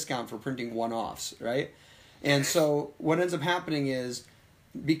good discount for printing one-offs, right? And so what ends up happening is,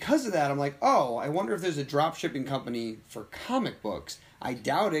 because of that, I'm like, oh, I wonder if there's a drop shipping company for comic books. I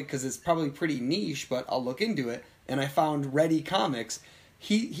doubt it because it's probably pretty niche, but I'll look into it. And I found Ready Comics.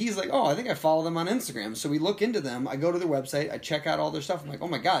 He's like, oh, I think I follow them on Instagram. So we look into them. I go to their website. I check out all their stuff. I'm like, oh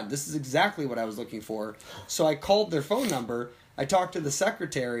my God, this is exactly what I was looking for. So I called their phone number. I talked to the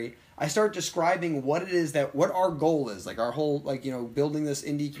secretary. I start describing what it is what our goal is, like our whole, building this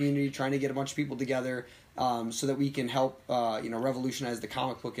indie community, trying to get a bunch of people together so that we can help, revolutionize the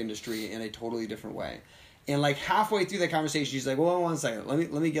comic book industry in a totally different way. And like halfway through that conversation, she's like, well, 1 second,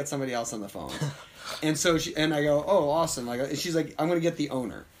 let me get somebody else on the phone. And so I go, oh, awesome. And she's like, I'm going to get the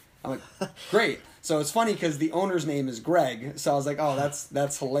owner. I'm like, great. So it's funny because the owner's name is Greg. So I was like, oh,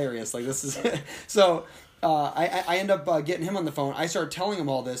 that's hilarious. Like this is so. I end up getting him on the phone. I start telling him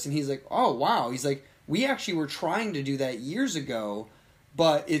all this, and he's like, oh, wow. He's like, we actually were trying to do that years ago,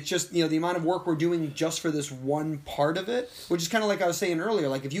 but it's just, the amount of work we're doing just for this one part of it, which is kind of like I was saying earlier.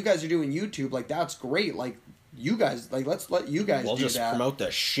 Like, if you guys are doing YouTube, like, that's great. Like, you guys, like, let's let you guys we'll do just that. Promote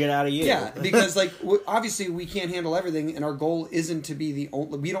the shit out of you. Yeah, because like obviously we can't handle everything, and our goal isn't to be the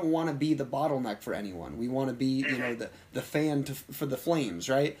only. We don't want to be the bottleneck for anyone. We want to be, you know, the fan for the Flames,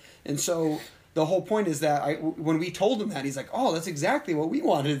 right? And so the whole point is that when we told him that, he's like, "Oh, that's exactly what we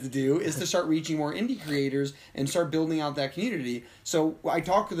wanted to do, is to start reaching more indie creators and start building out that community." So I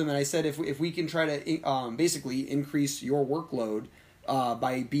talked with him and I said, if we can try to basically increase your workload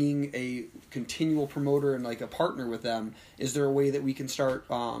by being a continual promoter and like a partner with them, is there a way that we can start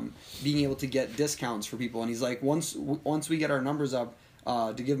being able to get discounts for people? And he's like, once we get our numbers up,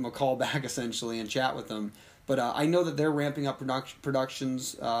 to give them a call back essentially and chat with them. But I know that they're ramping up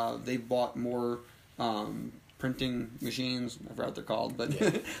productions. They've bought more printing machines. I forgot what they're called, but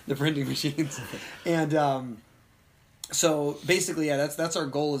the printing machines. And so basically, yeah, that's our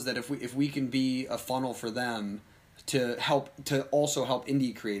goal, is that if we can be a funnel for them to also help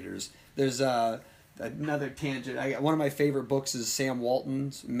indie creators. There's another tangent. One of my favorite books is Sam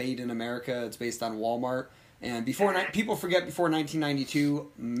Walton's Made in America. It's based on Walmart. And people forget, before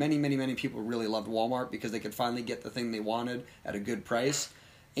 1992, many people really loved Walmart because they could finally get the thing they wanted at a good price.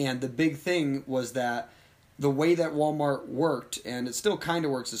 And the big thing was that the way that Walmart worked, and it still kind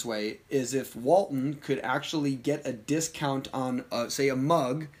of works this way, is if Walton could actually get a discount on, say, a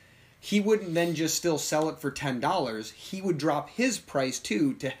mug, he wouldn't then just still sell it for $10. He would drop his price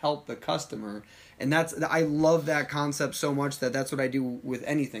too to help the customer. And I love that concept so much that's what I do with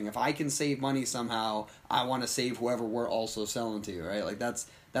anything. If I can save money somehow, I want to save whoever we're also selling to, right? Like that's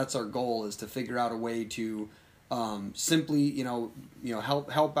our goal, is to figure out a way to simply,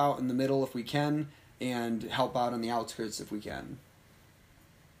 help out in the middle if we can, and help out on the outskirts if we can.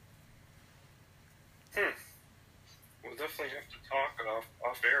 We'll definitely have to talk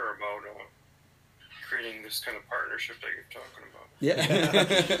off air about creating this kind of partnership that you're talking about.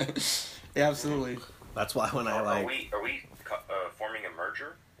 Yeah. Yeah, absolutely. That's why when are we forming a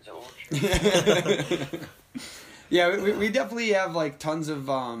merger? Is that what we're Yeah, we definitely have like tons of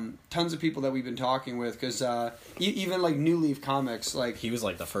people that we've been talking with, because even like New Leaf Comics, like he was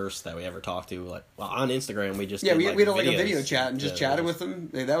like the first that we ever talked to, like on Instagram. We just we had a video chat and just chatted with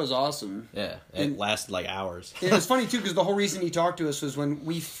him. That was awesome. Yeah, it lasted like hours. It was funny too, because the whole reason he talked to us was when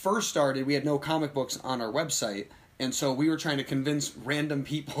we first started, we had no comic books on our website, and so we were trying to convince random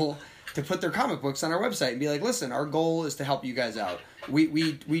people to put their comic books on our website and be like, listen, our goal is to help you guys out.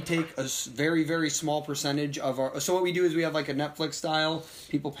 We take a very, very small percentage of our... So what we do is we have like a Netflix style.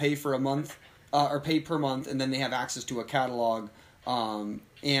 People pay for a month, or pay per month, and then they have access to a catalog.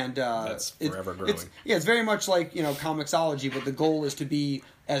 That's forever growing. It's very much like, Comixology, but the goal is to be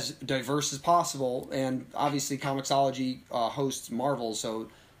as diverse as possible. And obviously Comixology hosts Marvel, so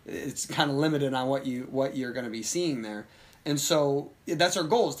it's kind of limited on what you're going to be seeing there. And so that's our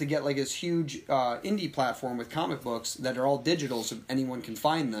goal, is to get like this huge indie platform with comic books that are all digital so anyone can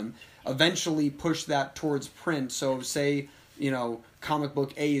find them. Eventually push that towards print. So say, comic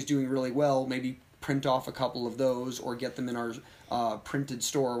book A is doing really well, maybe print off a couple of those or get them in our printed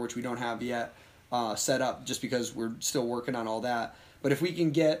store, which we don't have yet set up just because we're still working on all that. But if we can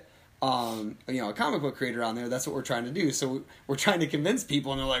get a comic book creator on there, that's what we're trying to do. So we're trying to convince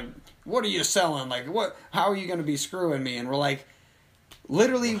people, and they're like, what are you selling? Like, how are you going to be screwing me? And we're like,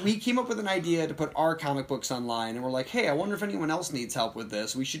 literally, we came up with an idea to put our comic books online, and we're like, hey, I wonder if anyone else needs help with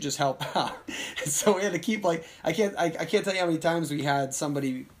this. We should just help out. So we had to keep I can't tell you how many times we had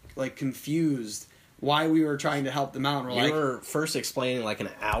somebody like confused why we were trying to help them out. And we were first explaining like an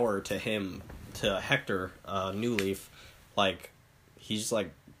hour to Hector Newleaf, like he's just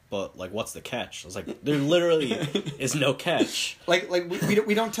like, but like, what's the catch? I was like, there literally is no catch. Like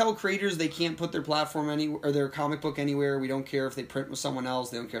we don't tell creators they can't put their platform or their comic book anywhere. We don't care if they print with someone else.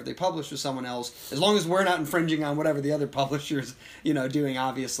 They don't care if they publish with someone else, as long as we're not infringing on whatever the other publishers doing,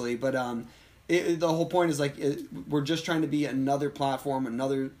 obviously. But the whole point is like we're just trying to be another platform,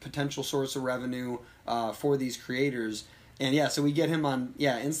 another potential source of revenue for these creators. And yeah, so we get him on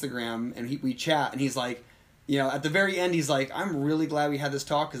Instagram, and we chat, and he's like, at the very end, he's like, I'm really glad we had this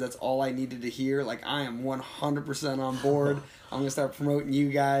talk, because that's all I needed to hear. Like, I am 100% on board. I'm going to start promoting you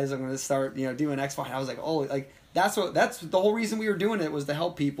guys. I'm going to start, doing X, Y. I was like, oh, like, that's the whole reason we were doing it, was to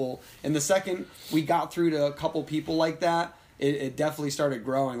help people. And the second we got through to a couple people like that, it definitely started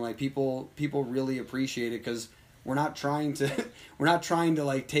growing. Like, people really appreciate it, because we're not trying to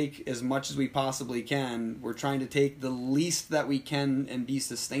like take as much as we possibly can. We're trying to take the least that we can and be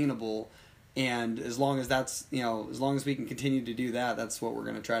sustainable. And as long as that's, as long as we can continue to do that, that's what we're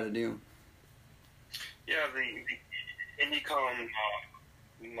going to try to do. Yeah, the IndieCom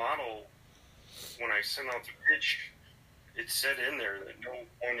model, when I sent out the pitch, it said in there that no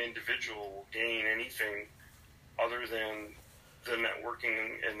one individual will gain anything other than the networking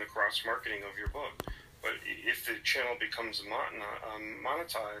and the cross marketing of your book. But if the channel becomes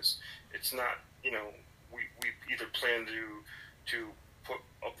monetized, it's not, we either plan to put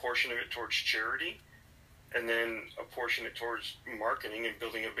a portion of it towards charity and then a portion it towards marketing and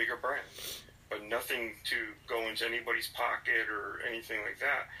building a bigger brand. But nothing to go into anybody's pocket or anything like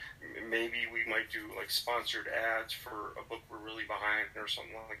that. Maybe we might do like sponsored ads for a book we're really behind or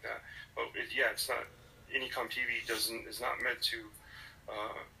something like that. But it's not, Anycom TV is not meant to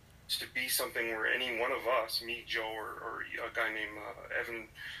be something where any one of us, me, Joe, or a guy named Evan,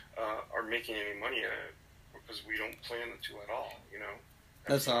 are making any money at it, because we don't plan to at all,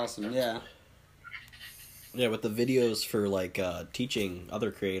 That's awesome, yeah. Yeah, with the videos for, like, teaching other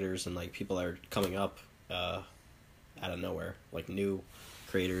creators and, like, people that are coming up out of nowhere, like, new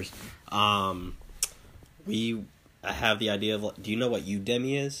creators, I have the idea of, do you know what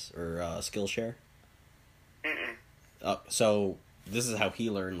Udemy is, or Skillshare? So this is how he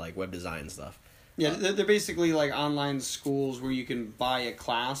learned, like, web design stuff. Yeah, they're basically like online schools where you can buy a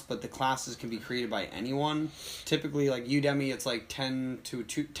class, but the classes can be created by anyone. Typically, like Udemy, it's like $10 to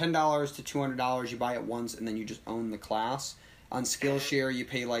 $200. You buy it once, and then you just own the class. On Skillshare, you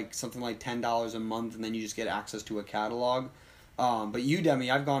pay like something like $10 a month, and then you just get access to a catalog. But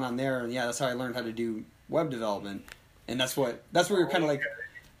Udemy, I've gone on there, and that's how I learned how to do web development, and that's where you're kind of like,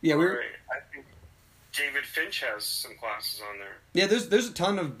 I think David Finch has some classes on there. Yeah, there's a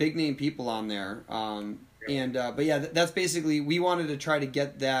ton of big name people on there, that's basically, we wanted to try to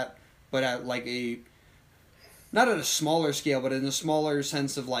get that, but at like not at a smaller scale, but in a smaller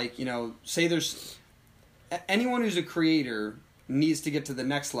sense of like, say there's anyone who's a creator needs to get to the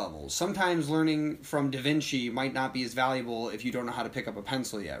next level. Sometimes learning from DaVinci might not be as valuable if you don't know how to pick up a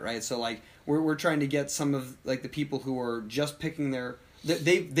pencil yet, right? So like we're trying to get some of like the people who are just picking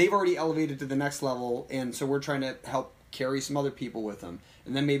they've already elevated to the next level, and so we're trying to help carry some other people with them,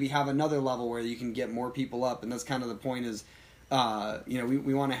 and then maybe have another level where you can get more people up. And that's kind of the point is,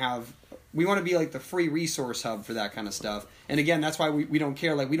 we want to be like the free resource hub for that kind of stuff. And again, that's why we don't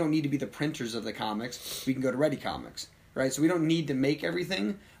care. Like, we don't need to be the printers of the comics. We can go to Ready Comics, right? So we don't need to make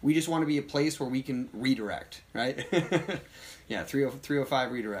everything. We just want to be a place where we can redirect, right? Yeah,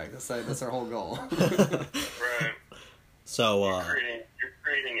 305 redirect. That's our whole goal. Right. So you're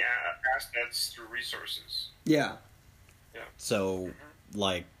creating assets through resources. Yeah. Yeah. So,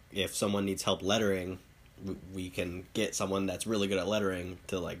 like, if someone needs help lettering, we can get someone that's really good at lettering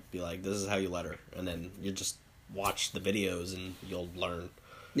to like be like, this is how you letter, and then you just watch the videos and you'll learn.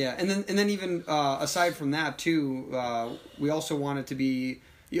 Yeah, and then even aside from that too, we also want it to be.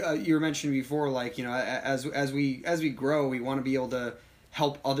 You were mentioning before, like, as we grow, we want to be able to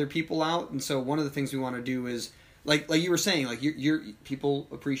help other people out, and so one of the things we want to do is like you were saying, like your people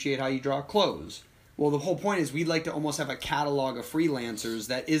appreciate how you draw clothes. Well, the whole point is we'd like to almost have a catalog of freelancers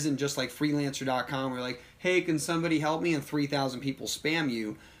that isn't just like freelancer.com where like, hey, can somebody help me? And 3,000 people spam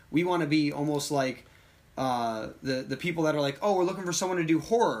you. We want to be almost like the people that are like, oh, we're looking for someone to do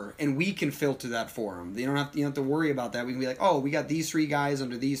horror, and we can filter that for them. You don't have to worry about that. We can be like, oh, we got these 3 guys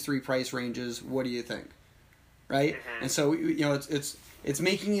under these 3 price ranges. What do you think? Right? Mm-hmm. And so it's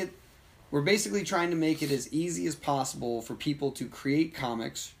making it. We're basically trying to make it as easy as possible for people to create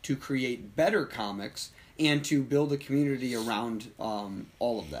comics, to create better comics, and to build a community around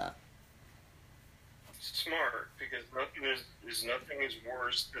all of that. Smart, because nothing is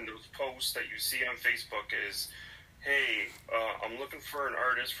worse than those posts that you see on Facebook is, hey, I'm looking for an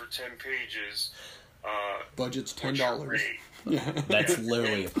artist for 10 pages. Budget's $10. Yeah. That's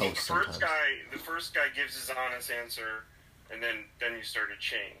literally a post sometimes. The first guy gives his honest answer, and then you start a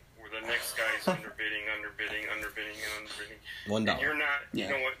chain where the next guy is underbidding. $1. And you're not, you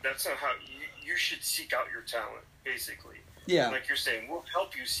know what, that's not how, you should seek out your talent, basically. Yeah. Like you're saying, we'll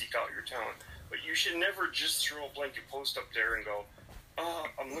help you seek out your talent. But you should never just throw a blanket post up there and go, oh,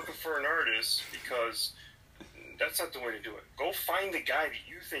 I'm looking for an artist, because that's not the way to do it. Go find the guy that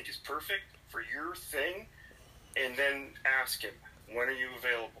you think is perfect for your thing, and then ask him, when are you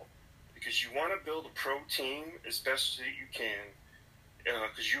available? Because you want to build a pro team as best as you can.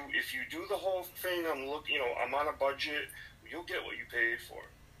 Because if you do the whole thing, I'm on a budget, you'll get what you paid for.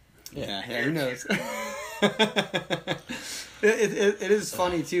 Yeah, who knows? It is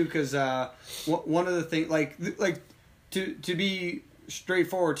funny too, because one of the things, like to be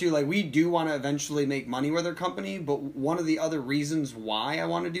straightforward too, like we do want to eventually make money with our company, but one of the other reasons why I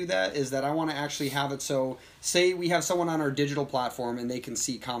want to do that is that I want to actually have it so, say we have someone on our digital platform and they can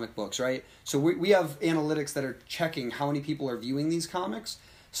see comic books, right? So we have analytics that are checking how many people are viewing these comics.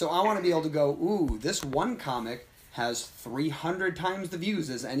 So I want to be able to go, ooh, this one comic has 300 times the views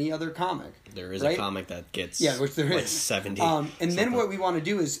as any other comic. There is right? a comic that gets which there is 70. And then what we want to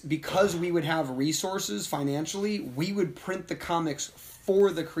do is, because we would have resources financially, we would print the comics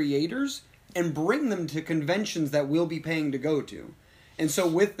for the creators and bring them to conventions that we'll be paying to go to. And so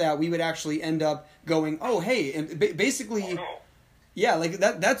with that, we would actually end up going, oh, hey, and basically, yeah, like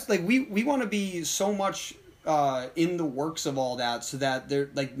that's like we want to be so much in the works of all that, so that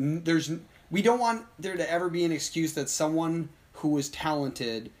we don't want there to ever be an excuse that someone who is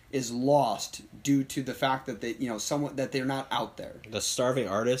talented is lost due to the fact that that they're not out there. The starving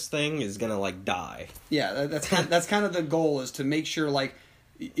artist thing is gonna die. Yeah, that's kind of the goal, is to make sure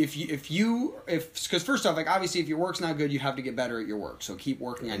because first off, obviously if your work's not good, you have to get better at your work. So keep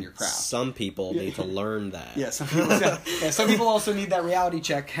working on your craft. Some people need to learn that. Yeah, some people also need that reality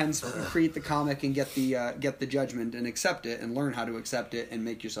check. Hence, create the comic and get the judgment and accept it and learn how to accept it and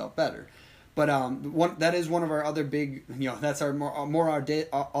make yourself better. But that is one of our other big, that's our more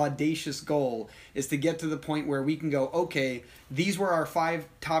audacious goal, is to get to the point where we can go, okay, these were our 5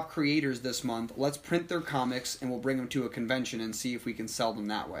 top creators this month. Let's print their comics and we'll bring them to a convention and see if we can sell them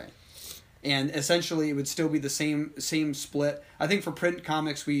that way. And essentially, it would still be the same split. I think for print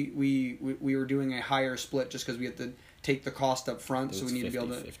comics, we were doing a higher split just because we had to take the cost up front, so we need to be able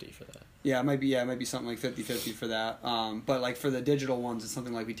to 50 for that. Yeah, it might be something like 50-50 for that. But like for the digital ones, it's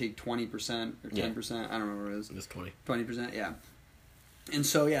something like we take 20% or 10%. I don't remember what it is. It's 20%, yeah. And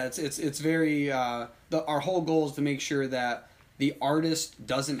so yeah, it's very our whole goal is to make sure that the artist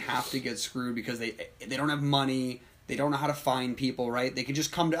doesn't have to get screwed because they don't have money, they don't know how to find people, right? They can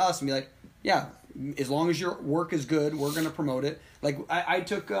just come to us and be like, yeah, as long as your work is good, we're going to promote it. Like I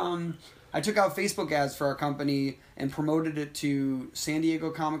took out Facebook ads for our company and promoted it to San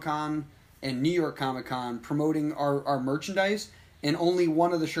Diego Comic-Con and New York Comic-Con, promoting our merchandise, and only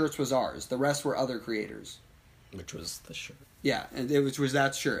one of the shirts was ours. The rest were other creators. Which was the shirt. Yeah, and it was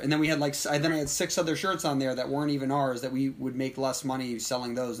that shirt. And then we had I had 6 other shirts on there that weren't even ours, that we would make less money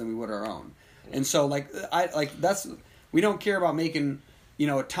selling those than we would our own. And so we don't care about making,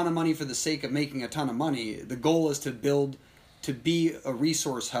 a ton of money for the sake of making a ton of money. The goal is to be a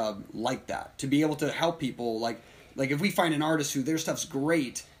resource hub like that, to be able to help people. Like if we find an artist who their stuff's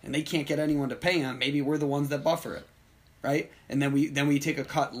great and they can't get anyone to pay them, maybe we're the ones that buffer it, right? And then we take a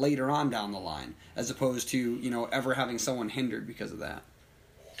cut later on down the line, as opposed to ever having someone hindered because of that.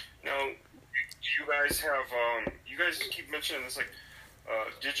 Now, you guys have you guys keep mentioning this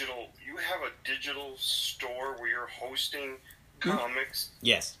digital. You have a digital store where you're hosting comics.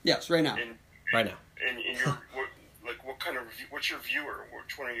 Yes, right now. Right now. And your what kind of what's your viewer?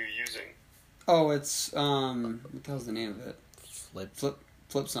 Which one are you using? Oh, it's what the hell's the name of it?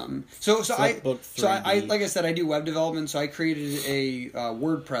 Flip something. So I like I said, I do web development. So I created a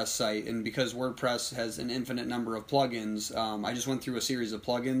WordPress site, and because WordPress has an infinite number of plugins, I just went through a series of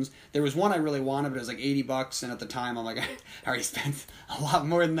plugins. There was one I really wanted, but it was like $80, and at the time I'm like, I already spent a lot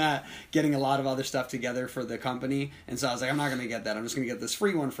more than that getting a lot of other stuff together for the company, and so I was like, I'm not going to get that. I'm just going to get this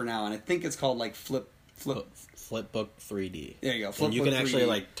free one for now, and I think it's called like Flipbook 3D. There you go. And you can 3D.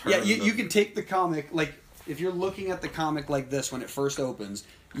 actually turn. Yeah, you can take the comic if you're looking at the comic like this when it first opens,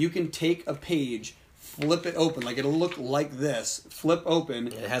 you can take a page, flip it open, it'll look like this, flip open,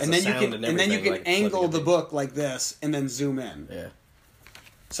 it has and a then sound you can and then you can angle the book like this and then zoom in. Yeah.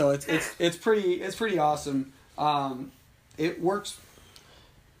 So it's pretty awesome. It works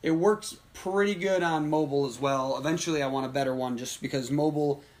pretty good on mobile as well. Eventually I want a better one, just because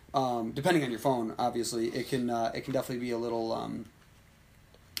mobile, depending on your phone, obviously, it can definitely be a little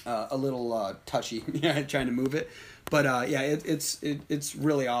touchy trying to move it, but it's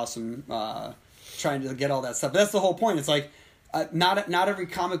really awesome trying to get all that stuff. But that's the whole point. It's like not every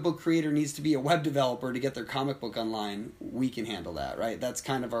comic book creator needs to be a web developer to get their comic book online. We can handle that, right? That's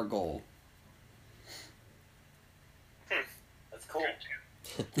kind of our goal. That's cool.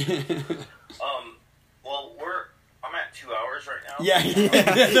 Well, I'm at 2 hours right now. Yeah,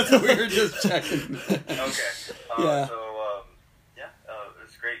 that's what we were just checking. Okay.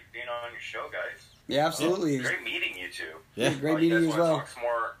 It's great being on your show, guys. Yeah, absolutely. Great meeting you two. Yeah, great meeting you as well. Talk some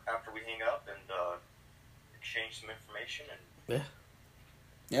more after we hang up and exchange some information.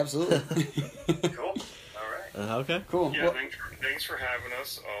 Yeah, absolutely. Cool. All right. Okay. Cool. Yeah, thanks for having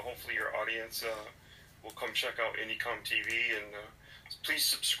us. Hopefully your audience will come check out Anycom TV, and please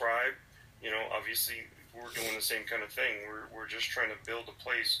subscribe. Obviously we're doing the same kind of thing. We're just trying to build a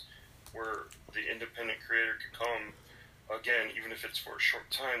place where the independent creator can come, again, even if it's for a short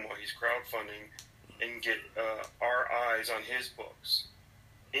time while he's crowdfunding, and get our eyes on his books.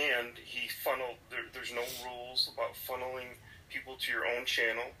 And there's no rules about funneling people to your own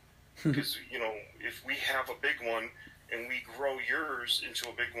channel. Because, if we have a big one and we grow yours into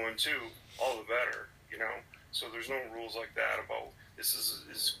a big one too, all the better, So there's no rules like that about this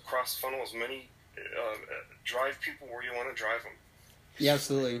is cross funnel as many, drive people where you want to drive them. Yeah,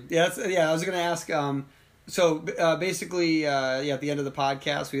 absolutely. Yeah, I was going to ask, so basically, at the end of the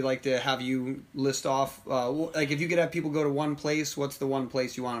podcast, we like to have you list off, like if you could have people go to one place, what's the one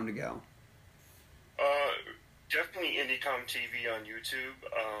place you want them to go? Definitely IndieCom TV on YouTube.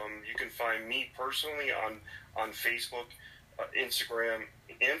 You can find me personally on Facebook, Instagram,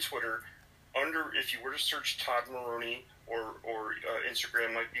 and Twitter. If you were to search Todd Maroney, or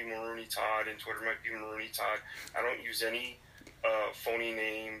Instagram might be Maroney Todd, and Twitter might be Maroney Todd. I don't use any phony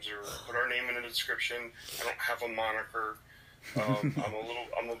names or put our name in the description. I don't have a moniker.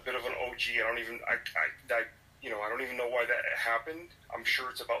 I'm a bit of an OG. I don't even know why that happened. I'm sure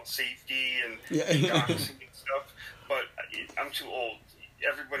it's about safety and doxing and stuff, but I'm too old.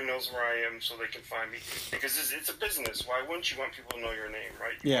 Everybody knows where I am, so they can find me, because it's a business. Why wouldn't you want people to know your name,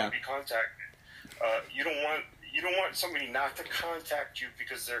 right? You want to be contacted. You don't want somebody not to contact you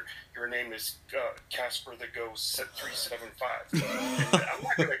because your name is Casper the Ghost 375. I'm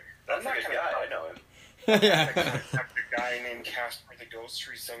not gonna guy. I know him. I'm not gonna contact the guy named Casper the Ghost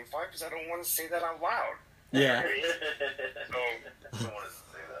 375 because I don't want to say that out loud. Yeah. I don't want to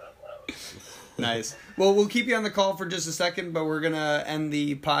say that out loud. Nice. Well, we'll keep you on the call for just a second, but we're gonna end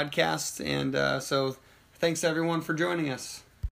the podcast, and so thanks everyone for joining us.